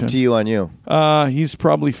did he come up to you on you? He's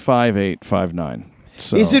probably 5'8", 5'9".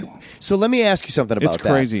 So Is it? So let me ask you something about It's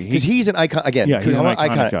crazy. because he's an icon again. Yeah, he's an iconic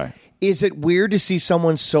iconic guy. Is it weird to see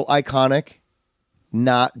someone so iconic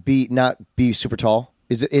not be super tall?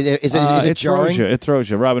 Is it it jarring? throws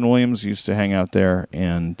you. Robin Williams used to hang out there,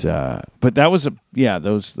 and but that was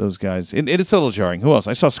those guys. It is a little jarring. Who else?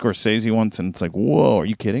 I saw Scorsese once, and it's like, whoa, are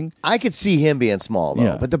you kidding? I could see him being small though,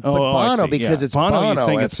 Yeah. but I Bono see. because Yeah. it's Bono. You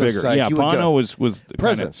think it's it's just bigger? like Yeah, you would Bono go- was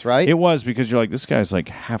presence, right? It was because you're like, this guy's like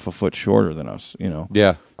half a foot shorter than us.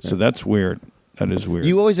 Yeah. So that's weird. That is weird.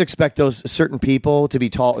 You always expect those certain people to be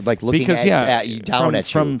tall, like looking because at you, down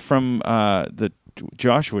at you. from the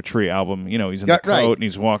Joshua Tree album. He's in the Yeah, coat right. and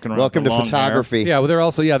he's walking around. Welcome with to the long hair. photography. Yeah, well, they're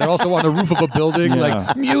also on the roof of a building. Yeah.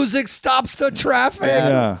 Like music stops the traffic.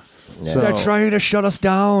 Yeah. They're trying to shut us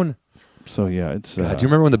down. So yeah, it's. God, do you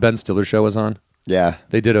remember when the Ben Stiller show was on? Yeah.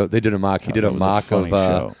 They did a mock. He did a that was a mock funny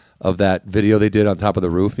show. of that video they did on top of the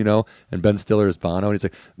roof, and Ben Stiller is Bono, and he's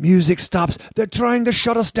like, music stops, they're trying to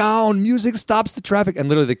shut us down, music stops the traffic, and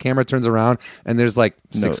literally the camera turns around, and there's like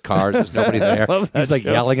 6 cars, there's nobody there. He's like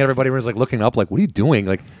yelling at everybody, everyone's like looking up, like, what are you doing?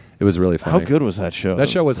 Like, it was really funny. How good was that show? That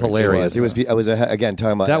show was hilarious. It was. I was again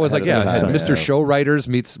talking about That was like, ahead of the time. Mr. Show Writers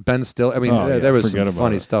meets Ben Stiller. I mean, there was some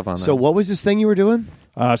funny stuff on that. So what was this thing you were doing?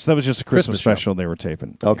 So that was just a Christmas show. special they were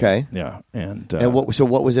taping. Okay. Yeah, and what? So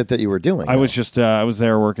what was it that you were doing? I was just I was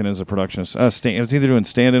there working as a production. I was either doing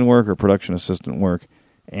stand-in work or production assistant work,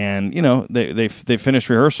 and they finished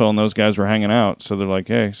rehearsal and those guys were hanging out. So they're like,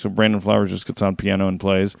 hey, so Brandon Flowers just gets on piano and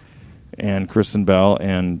plays, and Kristen Bell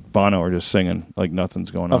and Bono are just singing like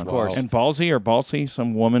nothing's going on. Of course. And Balsy,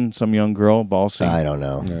 some woman, some young girl, Balsy. I don't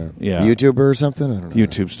know. Yeah. YouTuber or something. I don't know.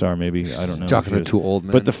 YouTube star, maybe. I don't know. Talking who to she is. 2 old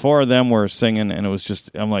men. But the 4 of them were singing, and it was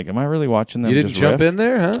just, I'm like, am I really watching them? you didn't just jump riff? in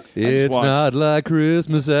there, huh? It's watched. not like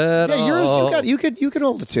Christmas at Yeah, all. you could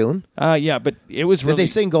hold a tune. Yeah, but it was really. Did they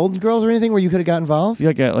sing Golden Girls or anything where you could have got involved?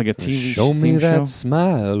 like a TV Show me theme that show?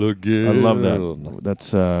 smile again. I love that. That's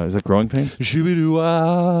is that Growing Pains?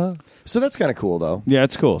 Shoo-be-doo-ah. So that's kind of cool, though. Yeah,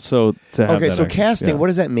 it's cool. So to have Okay, that so actually- casting, yeah. what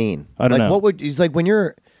does that mean? I don't like, know. What would it's like when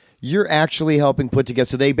you're actually helping put together?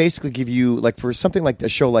 So they basically give you like for something like a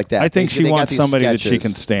show like that. I think basically she they got wants these somebody that she sketches.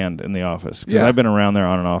 can stand in the office because Yeah. I've been around there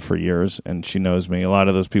on and off for years, and she knows me. A lot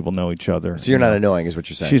of those people know each other. So you're not annoying, is what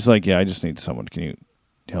you're saying? She's like, yeah, I just need someone. Can you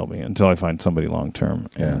help me until I find somebody long term?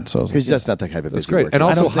 And so I was like, because that's not the type of That's busy great. work. And I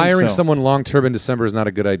also, don't think hiring so. someone long term in December is not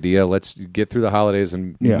a good idea. Let's get through the holidays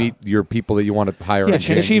and Yeah. meet your people that you want to hire. yeah, in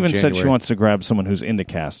she even said she January. wants to grab someone who's into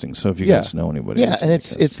casting. So if you Yeah. guys know anybody, Yeah, that's and into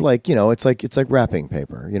it's casting. it's like wrapping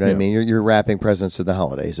paper. You know what I Yeah. mean? You're wrapping presents to the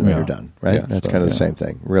holidays, and then Yeah. you're done, right? Yeah. That's So, kind of the yeah. same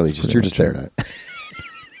thing. Really, pretty you're just much there to.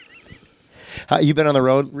 You been on the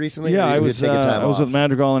road recently? Yeah, or I you was. taking time I was off? with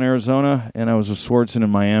Madrigal in Arizona, and I was with Swartzen in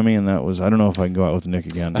Miami, and that was. I don't know if I can go out with Nick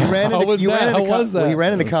again. You ran How into, was you that? ran into How was Well, that? he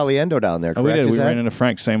ran into Caliendo down there, Oh, we correct? did. Is We that- ran into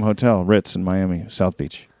Frank, same hotel, Ritz in Miami, South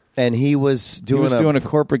Beach. and he was doing He was doing a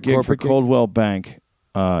corporate gig for gig? Coldwell Bank,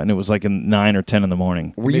 and it was like in 9 or 10 in the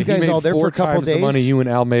morning. Were you He guys made all there for 4 a couple times days? The money you and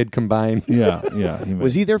Al made combined. Yeah.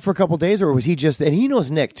 Was he there for a couple days, or was he just? And he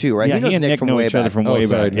knows Nick too, right? Yeah, he knows and Nick from know way each other back. from Oh, way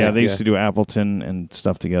sorry, back. Yeah, Nick, they used yeah. to do Appleton and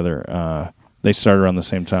stuff together. They started around the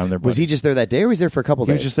same time. They're Was he just there that day, or was he there for a couple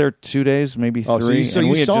He days? was just there 2 days, maybe 3. Oh, so you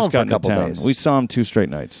and we had saw just him for a gotten to couple town. days. We saw him 2 straight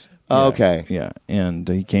nights. Oh, Yeah, okay. Yeah, and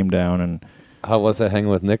he came down, and How was that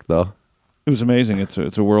hanging with Nick, though? it was amazing. It's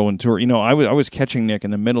a whirlwind tour. I was catching Nick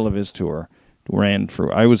in the middle of his tour.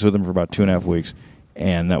 I was with him for about 2.5 weeks,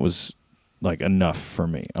 and that was like enough for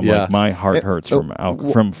me. I'm Yeah. like, my heart hurts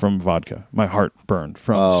from vodka. My heart burned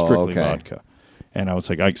from strictly okay. vodka. And I was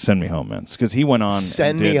like, send me home, man. Because he went on.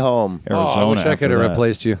 Send and did me home. Arizona. I wish I after could have that.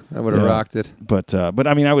 replaced you. I would have Yeah. rocked it. But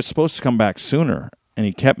I mean, I was supposed to come back sooner, and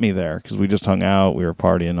he kept me there because we just hung out, we were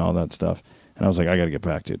partying, all that stuff. And I was like, I got to get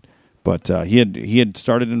back, dude. But he had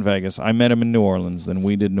started in Vegas. I met him in New Orleans. Then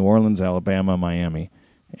we did New Orleans, Alabama, Miami,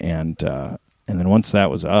 and then once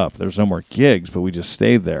that was up, there was no more gigs, but we just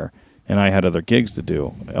stayed there. And I had other gigs to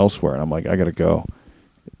do elsewhere, and I'm like, I got to go.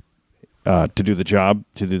 To do the job,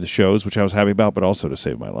 to do the shows, which I was happy about, but also to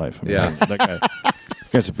save my life. I mean, Yeah. that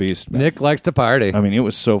guy's a beast, man. Nick likes to party. I mean, it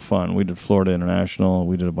was so fun. We did Florida International.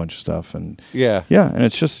 We did a bunch of stuff, and yeah. and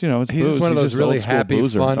it's just it's He's booze. just one of those just really old school happy,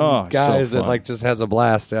 boozer. fun Oh, guys so that fun. like just has a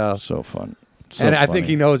blast. Yeah. so fun. So And I funny. think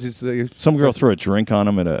he knows he's Some girl threw a drink on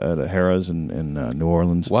him at a Harrah's in New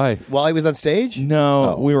Orleans. why. While he was on stage?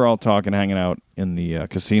 No, Oh. we were all talking, hanging out in the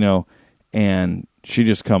casino, and she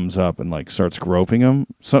just comes up and like starts groping him.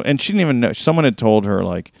 So, and she didn't even know. Someone had told her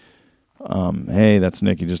like, "Hey, that's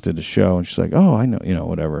Nick. He just did the show." And she's like, "Oh, I know,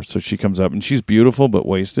 whatever." So she comes up, and she's beautiful but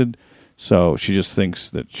wasted. So she just thinks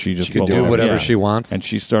that she just She could do belongs. whatever Yeah. she wants. And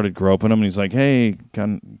she started groping him, and he's like, "Hey,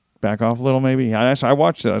 can back off a little, maybe." I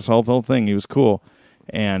watched it. I saw the whole thing. He was cool.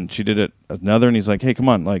 And she did it another, and he's like, "Hey, come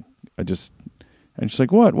on, like and she's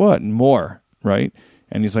like, "What, and more, right?"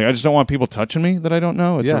 And he's like, "I just don't want people touching me that I don't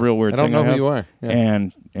know. It's Yeah, a real weird I don't thing know who have." you are. Yeah.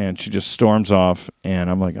 And she just storms off, and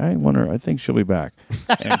I'm like, I think she'll be back.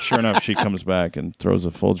 And sure enough, she comes back and throws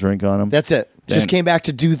a full drink on him. That's it. Just Then- came back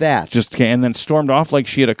to do that. And then stormed off like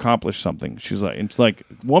she had accomplished something. She's like, it's like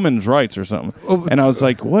women's rights or something. Oh, And I was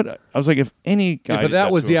like, what? I was like, if any guy If did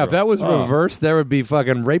that was to a if girl- that was Oh. reversed, there would be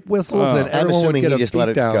fucking rape whistles, and I'm everyone would assuming get he a just let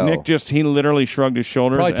it beatdown. go. Nick he literally shrugged his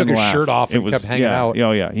shoulders. Probably took and his laughed. shirt off and It was, kept hanging yeah, out.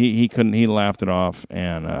 Oh yeah, he couldn't. He laughed it off,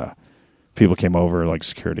 and people came over, like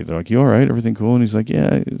security. They're like, "You all right? Everything cool?" And he's like,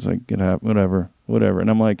 "Yeah." It's like, "Get up, whatever." And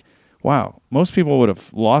I'm like, "Wow." Most people would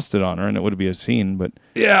have lost it on her, and it would be a scene, but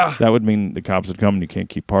Yeah. that would mean the cops would come, and you can't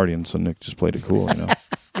keep partying. So Nick just played it cool,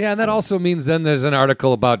 Yeah, and that also means then there's an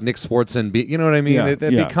article about Nick Swartzen. You know what I mean? Yeah, It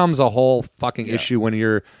yeah. becomes a whole fucking issue when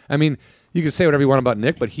you're. I mean, you can say whatever you want about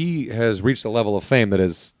Nick, but he has reached a level of fame that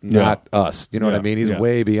is not us. You know what I Yeah, mean? He's yeah.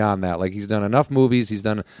 way beyond that. Like he's done enough movies. He's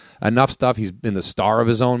done enough stuff. He's been the star of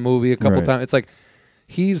his own movie a couple Right. times. It's like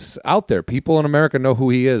he's out there. People in America know who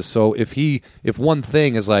he is. So if one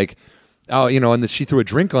thing is like, oh, you know, and that she threw a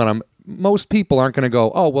drink on him. Most people aren't going to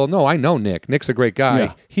go, oh, well, no, I know Nick. Nick's a great guy.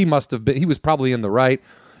 Yeah. He must have been. He was probably in the right.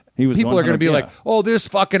 He was People are going to be 100, like, oh, this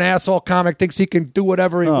fucking asshole comic thinks he can do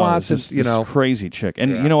whatever he wants. This, And, you know, crazy chick.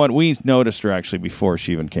 And you know what? We noticed her actually before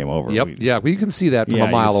she even came over. yep, yeah, well, you can see that from yeah,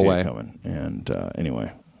 a mile you can see away. it coming. And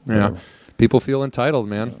anyway, Yeah, whatever. people feel entitled,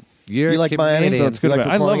 man. You're You like Miami? Canadian. So it's good. You like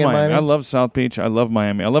I love performing in Miami. Miami? I love South Beach. I love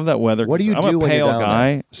Miami. I love that weather. What do you 'cause do I'm a when you're pale down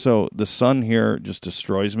guy, so the sun here just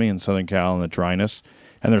destroys me in Southern Cal and the dryness.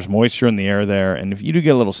 And there's moisture in the air there. And if you do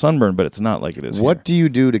get a little sunburn, but it's not like it is What here. do you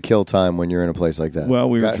do to kill time when you're in a place like that?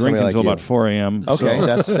 Well, we were Got somebody drinking like until you. about 4 a.m.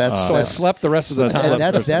 Okay, so- that's So I slept the rest of the that's- time. and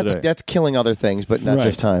Rest of the day. that's killing other things, but not Right.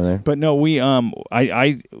 just time there. But no, we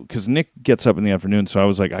because Nick gets up in the afternoon, so I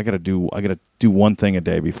was like, I gotta do one thing a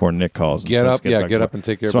day before Nick calls. And Get so let's up, yeah, back get to up and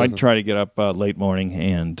take care of So I business. try to get up late morning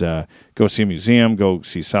and go see a museum, go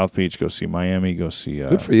see South Beach, go see Miami, go see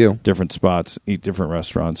Good for you. different spots, eat different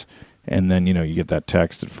restaurants, and then you get that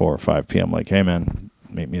text at 4 or 5 p.m. like, hey man,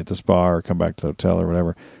 meet me at this bar, or come back to the hotel or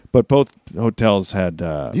whatever. But both hotels had.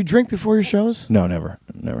 Do you drink before your shows? No, never.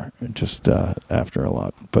 Just after a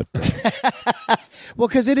lot, but. Well,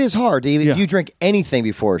 because it is hard. Do Yeah. you drink anything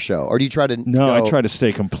before a show, or do you try to? No, go, I try to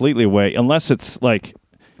stay completely away unless it's like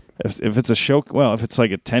if it's a show. Well, if it's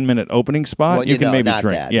like a 10-minute opening spot, Well, you can maybe not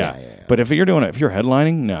drink. that. Yeah. Yeah. But if you're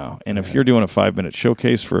headlining, no. And if you're doing a 5-minute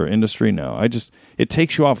showcase for industry, no. It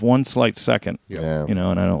takes you off one slight second. Yeah. And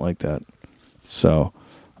I don't like that. So,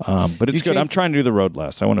 but it's You good. change- I'm trying to do the road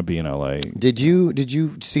less. I want to be in LA. Did you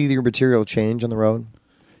see your material change on the road?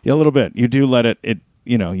 Yeah, a little bit. You do let it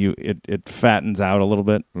it fattens out a little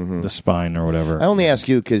bit, the spine or whatever. I only ask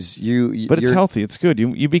you because But it's you're- healthy. It's good.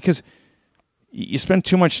 You because you spend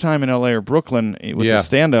too much time in LA or Brooklyn with Yeah. the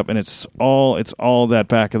stand up, and it's all that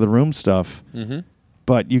back of the room stuff. Mm-hmm.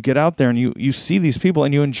 But you get out there and you see these people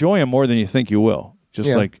and you enjoy them more than you think you will. Just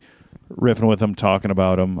Yeah. like riffing with them, talking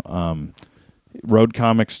about them. Road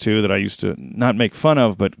comics too that I used to not make fun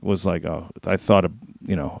of, but was like, I thought of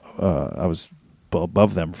I was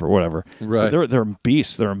above them for whatever. Right. But they're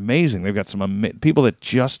beasts. They're amazing. They've got some people that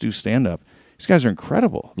just do stand up. These guys are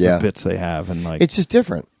incredible. Yeah. The bits they have and like It's just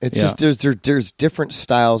different. It's Yeah. just there's different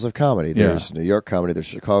styles of comedy. Yeah. There's New York comedy. There's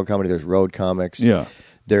Chicago comedy. There's road comics. Yeah.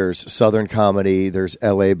 There's Southern comedy. There's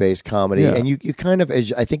LA based comedy. Yeah. And you kind of,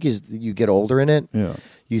 I think, as you get older in it, Yeah.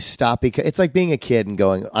 you stop because it's like being a kid and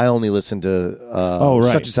going, I only listen to right.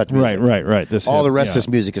 such and such music. Right. This All hit, the rest yeah. of this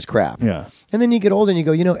music is crap. Yeah. And then you get older and you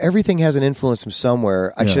go, everything has an influence from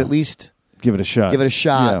somewhere. I Yeah. should at least Give it a shot. give it a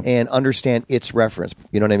shot Yeah. and understand its reference.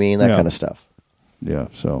 You know what I mean? That Yeah. kind of stuff. Yeah.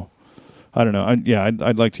 So I don't know.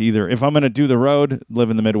 I'd like to either, if I'm going to do the road,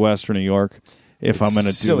 live in the Midwest or New York. If I'm going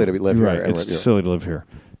to silly to live here right, and it's live here. silly to live here.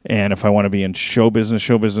 And if I want to be in show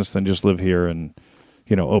business, then just live here and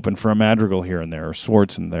open for a Madrigal here and there or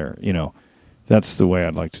Swartz in there. That's the way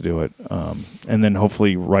I'd like to do it. And then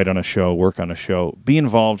hopefully write on a show, work on a show, be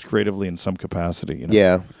involved creatively in some capacity.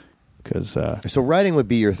 Yeah. Because So writing would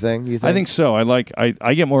be your thing, you think? I think so.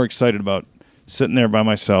 I get more excited about sitting there by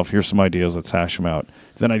myself. Here's some ideas. Let's hash them out.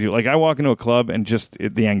 Then I do. Like I walk into a club and just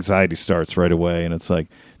the anxiety starts right away. And it's like,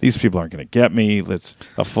 these people aren't going to get me. It's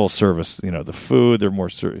a full service. The food, they're more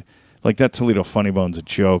like that Toledo Funny Bone's a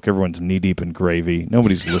joke. Everyone's knee deep in gravy.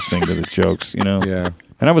 Nobody's listening to the jokes, Yeah.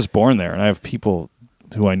 And I was born there, and I have people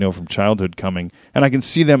who I know from childhood coming, and I can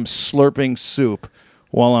see them slurping soup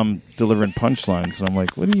while I'm delivering punchlines. And I'm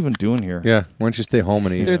like, what are you even doing here? Yeah. Why don't you stay home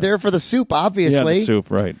and eat? They're there for the soup, obviously. Yeah, the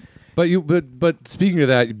soup, right. But speaking of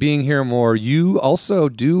that, being here more, you also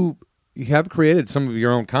you have created some of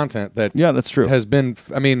your own content that Yeah, that's true. has been,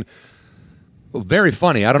 I mean, very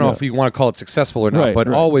funny. I don't know Yeah. if you want to call it successful or not, Right, but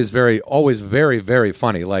right. always very, very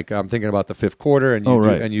funny. Like I'm thinking about the Fifth Quarter, and you Oh,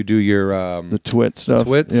 right. do, and you do your The twit stuff.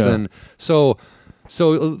 twits, Yeah. and so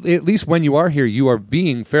at least when you are here, you are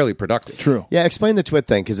being fairly productive. True. Yeah, explain the twit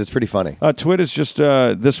thing because it's pretty funny. Twit is just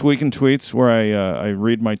This Week in Tweets, where I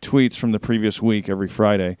read my tweets from the previous week every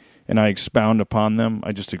Friday, and I expound upon them.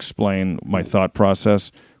 I just explain my thought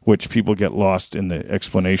process, which people get lost in the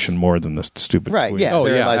explanation more than the stupid Right, tweet. yeah. Oh,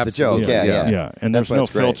 therein yeah, lies the joke. absolutely. Yeah, yeah. Yeah, and That's there's why no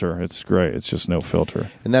it's great. filter. It's great. It's just no filter.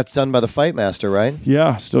 And that's done by the Fight Master, right?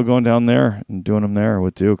 Yeah, still going down there and doing them there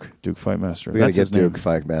with Duke Fightmaster. We got to That's get his name. Duke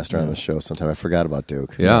Fight Master on the show sometime. I forgot about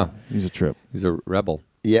Duke. Yeah, He's a trip. he's a rebel.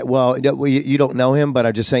 Yeah, well, you don't know him, but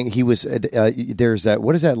I'm just saying he was. There's that.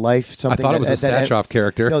 What is that? Life something. I thought it was a Satroff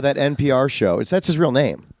character. No, that NPR show. That's his real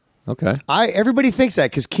name. Okay. Everybody thinks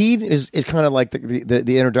that because Keene is kind of like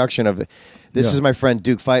the introduction of this is my friend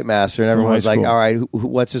Duke Fightmaster, and everyone was like, all right,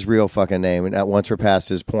 what's his real fucking name? And once we're past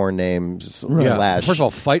his porn name slash. First of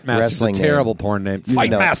all, Fightmaster is a terrible porn name.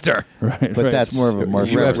 Fightmaster. Right, but that's it's more of a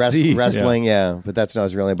martial UFC. wrestling, but that's not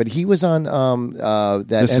his real name. But he was on that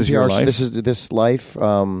This NPR Is show. This Life.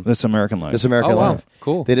 This American Life. This American Oh, wow. Life.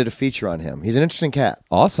 Cool. They did a feature on him. He's an interesting cat.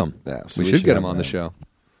 Awesome. Yeah, so we we should should get have him on the him. show.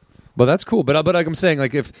 But that's cool. But like I'm saying,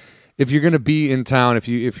 like if you're going to be in town, if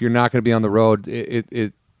you're not going to be on the road,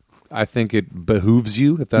 it I think it behooves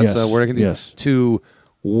you, if that's a word I can use, to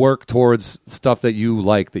work towards stuff that you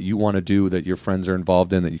like, that you want to do, that your friends are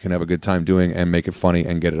involved in, that you can have a good time doing, and make it funny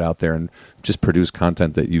and get it out there and just produce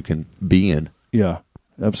content that you can be in. Yeah,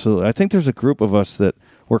 absolutely. I think there's a group of us that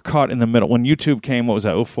were caught in the middle. When YouTube came, what was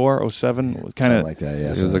that, 04, 07? Kind Something of like that, yeah.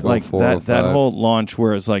 It was like like 04, that 05. whole launch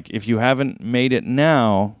where it's like, if you haven't made it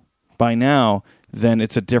by now, then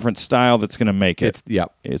it's a different style that's going to make it.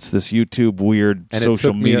 It's this YouTube weird And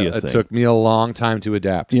social media it thing. took me a long time to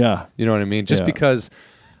adapt. Yeah. You know what I mean? Just Yeah. because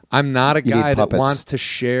I'm not a You need guy that puppets. wants to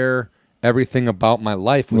share everything about my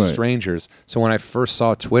life with Right. strangers. So when I first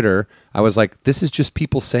saw Twitter, I was like, this is just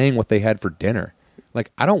people saying what they had for dinner. Like,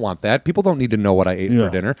 I don't want that. People don't need to know what I ate Yeah.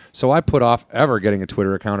 for dinner. So I put off ever getting a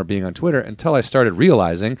Twitter account or being on Twitter until I started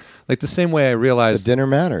realizing, like the same way I The realized dinner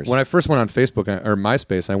matters. when I first went on Facebook or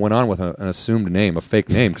MySpace, I went on with an assumed name, a fake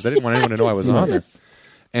name, because I didn't want anyone to know I was on there.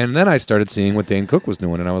 And then I started seeing what Dane Cook was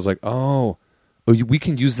doing, and I was like, we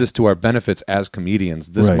can use this to our benefits as comedians.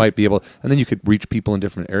 This Right. might be able, and then you could reach people in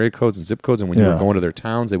different area codes and zip codes, and when you Yeah. were going to their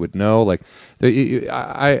towns, they would know. Like,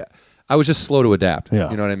 I was just slow to adapt.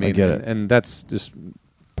 Yeah, You know what I mean? I get it. And that's just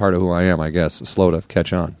part of who I am, I guess. Slow to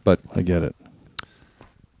catch on, but I get it.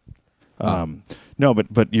 No,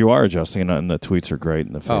 but you are adjusting, and the tweets are great,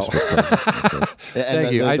 and the Facebook presence. And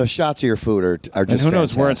Thank you. The shots of your food are And just who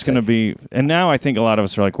knows where it's fantastic. going to be? And now I think a lot of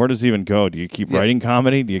us are like, where does it even go? Do you keep writing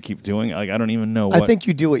comedy? Do you keep doing? Like, I don't even know. What. I think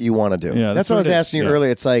you do what you want to do. Yeah, that's that's what I what was it is. asking you Yeah.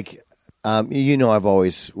 earlier. It's like, I've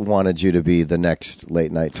always wanted you to be the next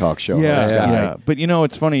late night talk show host guy. Yeah. But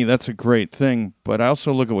it's funny. That's a great thing. But I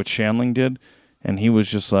also look at what Shandling did, and he was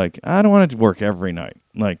just like, I don't want to work every night.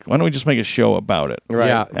 Like, why don't we just make a show about it? Right.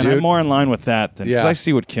 Yeah, And dude. I'm more in line with that than because Yeah. I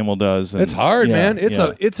see what Kimmel does. And, It's hard, yeah, man.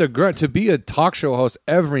 yeah. It's a grunt to be a talk show host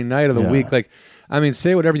every night of the Yeah. week. Like, I mean,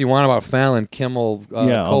 say whatever you want about Fallon, Kimmel, all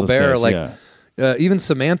those Colbert, guys, like yeah. even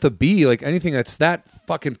Samantha Bee, like anything that's that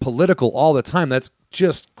fucking political all the time. That's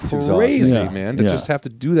just exhausting. crazy, Yeah. man. To Yeah. just have to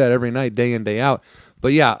do that every night, day in, day out.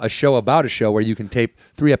 But yeah, a show about a show where you can tape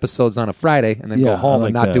 3 episodes on a Friday and then Yeah, go home I and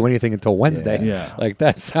like not that. do anything until Wednesday. Yeah. Like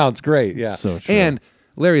that sounds great. Yeah. So true. And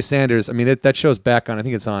Larry Sanders, I mean, that show's back on, I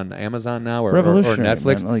think it's on Amazon now or Revolutionary,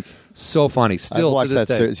 Netflix. man. Like, So funny. I've Still to watched this that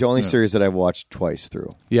day. series. It's the only series that I've watched twice through.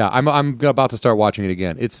 Yeah, I'm about to start watching it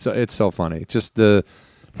again. It's so funny. Just his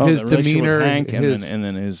the relationship with demeanor, Hank, his and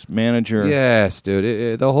then his manager. yes,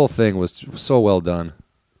 dude. The whole thing was so well done.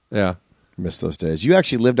 Yeah, Miss those days. You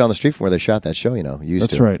actually lived down the street from where they shot that show. You used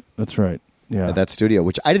That's to. right. That's right. Yeah. At that studio,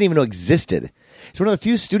 which I didn't even know existed. It's one of the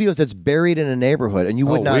few studios that's buried in a neighborhood, and you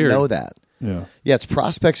would not weird. know that. yeah. Yeah, it's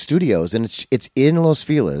Prospect Studios, and it's in Los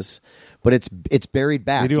Feliz, but it's buried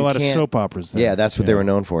back. They do a You lot of can't- soap operas there. Yeah, that's what they were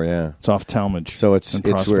known for. Yeah, It's off Talmadge. so it's and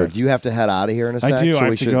weird. Prospect. Do you have to head out of here in a sec? I do. So I we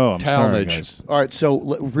have to should- go. I'm sorry, Talmadge. guys. All right, so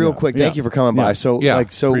real Yeah, quick, yeah, thank you for coming by. yeah. So, Yeah,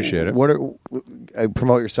 so appreciate it. What are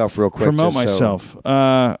promote yourself real quick? Promote just so- myself.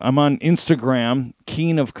 I'm on Instagram,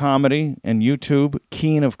 Keen of Comedy, and YouTube,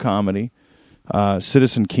 Keen of Comedy.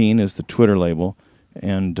 Citizen Keen is the Twitter label,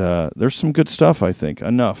 and there's some good stuff. I think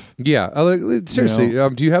enough. yeah. Seriously,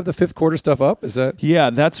 do you have the 5th quarter stuff up? Is that? Yeah,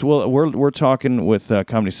 we're talking with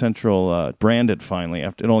Comedy Central, branded finally.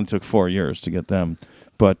 After it only took 4 years to get them,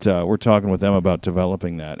 but we're talking with them about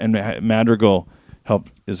developing that. And Madrigal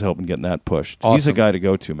is helping getting that pushed. He's a Awesome. guy to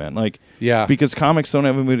go to, man. Like, Yeah. because comics don't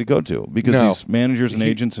have anybody to go to because No. these managers and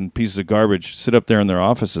agents and pieces of garbage sit up there in their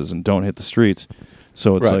offices and don't hit the streets.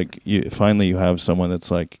 So it's Right. like finally you have someone that's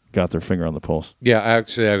like got their finger on the pulse. Yeah,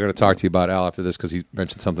 actually, I'm going to talk to you about Al after this because he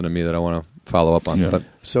mentioned something to me that I want to follow up on. Yeah. But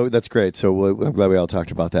So that's great. So I'm glad we all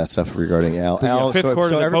talked about that stuff regarding Al. Al, Fifth so, quarter.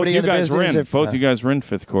 so both everybody you in the guys were business, in. if- Both you guys were in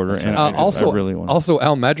fifth quarter, and also, I really want. also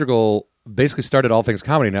Al Madrigal basically started All Things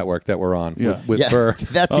Comedy Network that we're on Yeah. with yeah, Burr.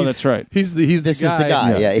 that's right. He's This the is guy. the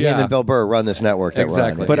guy. Yeah, him Yeah. and Bill Burr run this network that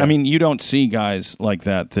Exactly. we're on. But Yeah. I mean, you don't see guys like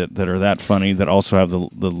that are that funny that also have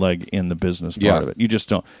the leg in the business part Yeah. of it. You just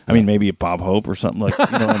don't. I mean, maybe Bob Hope or something like.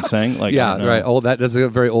 You know what I'm saying? Like, I Yeah, don't know. right. That's a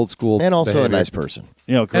very old school. and also behavior. a nice person.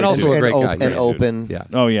 You know, great And also dude. a great and guy. and Great open. Yeah.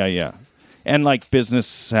 Oh yeah, yeah. and like business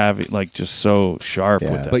savvy, like just so sharp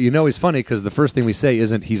with that. But he's funny because the first thing we say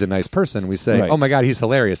isn't he's a nice person. We say, Right. oh my God, he's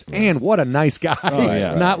hilarious. And what a nice guy.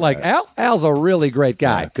 yeah. Not like Al's a really great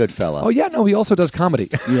guy. Yeah, good fella. Oh yeah, no, he also does comedy.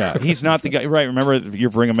 Yeah, he's not the guy. Right? Remember your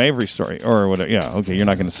Brigham Avery story or whatever? Yeah. Okay, you're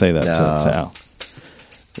not going to say that to Al.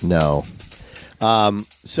 No.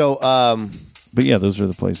 But yeah, those are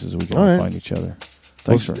the places we can all find each other.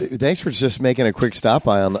 Thanks for just making a quick stop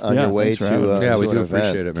by on your way thanks for having to. me. Yeah, we to an do event.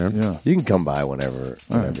 appreciate it, man. Yeah, You can come by whenever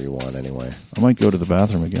you want. Anyway. I might go to the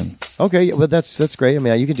bathroom again. Okay, yeah, but that's great. I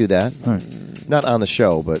mean, you can do that. All right. Not on the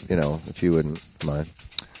show, but if you wouldn't mind.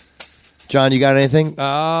 John, you got anything?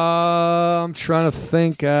 I'm trying to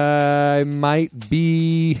think. I might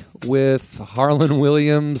be with Harlan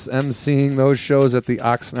Williams emceeing those shows at the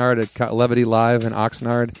Oxnard at Levity Live in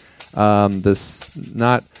Oxnard.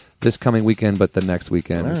 Not this coming weekend, but the next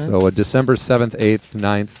weekend. Right. So December 7th, 8th,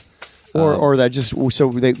 9th. Or that just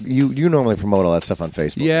so you normally promote all that stuff on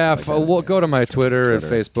Facebook. Yeah, and stuff like that. we'll go to my Twitter and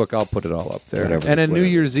Facebook. I'll put it all up there. Whatever, and then New whatever.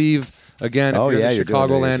 Year's Eve, again, if Oh, you're yeah, in you're the doing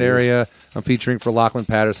New Chicagoland Year's area, I'm featuring for Lachlan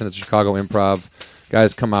Patterson at the Chicago Improv.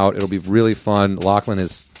 Guys, come out. It'll be really fun. Lachlan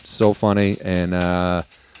is so funny, and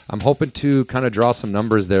I'm hoping to kind of draw some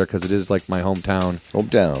numbers there because it is like my hometown.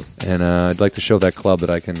 And I'd like to show that club that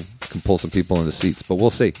I can pull some people into seats. But we'll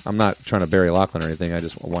see. I'm not trying to bury Lachlan or anything. I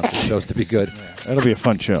just want the shows to be good. That'll be a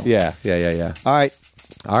fun show. Yeah. All right.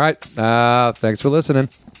 Thanks for listening.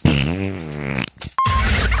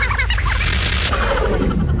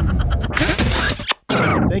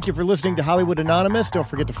 Thank you for listening to Hollywood Anonymous. Don't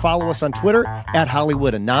forget to follow us on Twitter at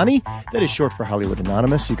Hollywood Anani. That is short for Hollywood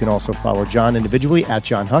Anonymous. You can also follow John individually at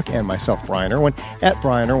John Huck and myself, Brian Irwin, at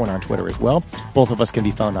Brian Irwin on Twitter as well. Both of us can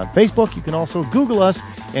be found on Facebook. You can also Google us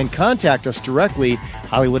and contact us directly,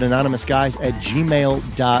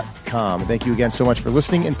 HollywoodAnonymousGuys@gmail.com. Thank you again so much for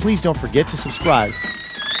listening, and please don't forget to subscribe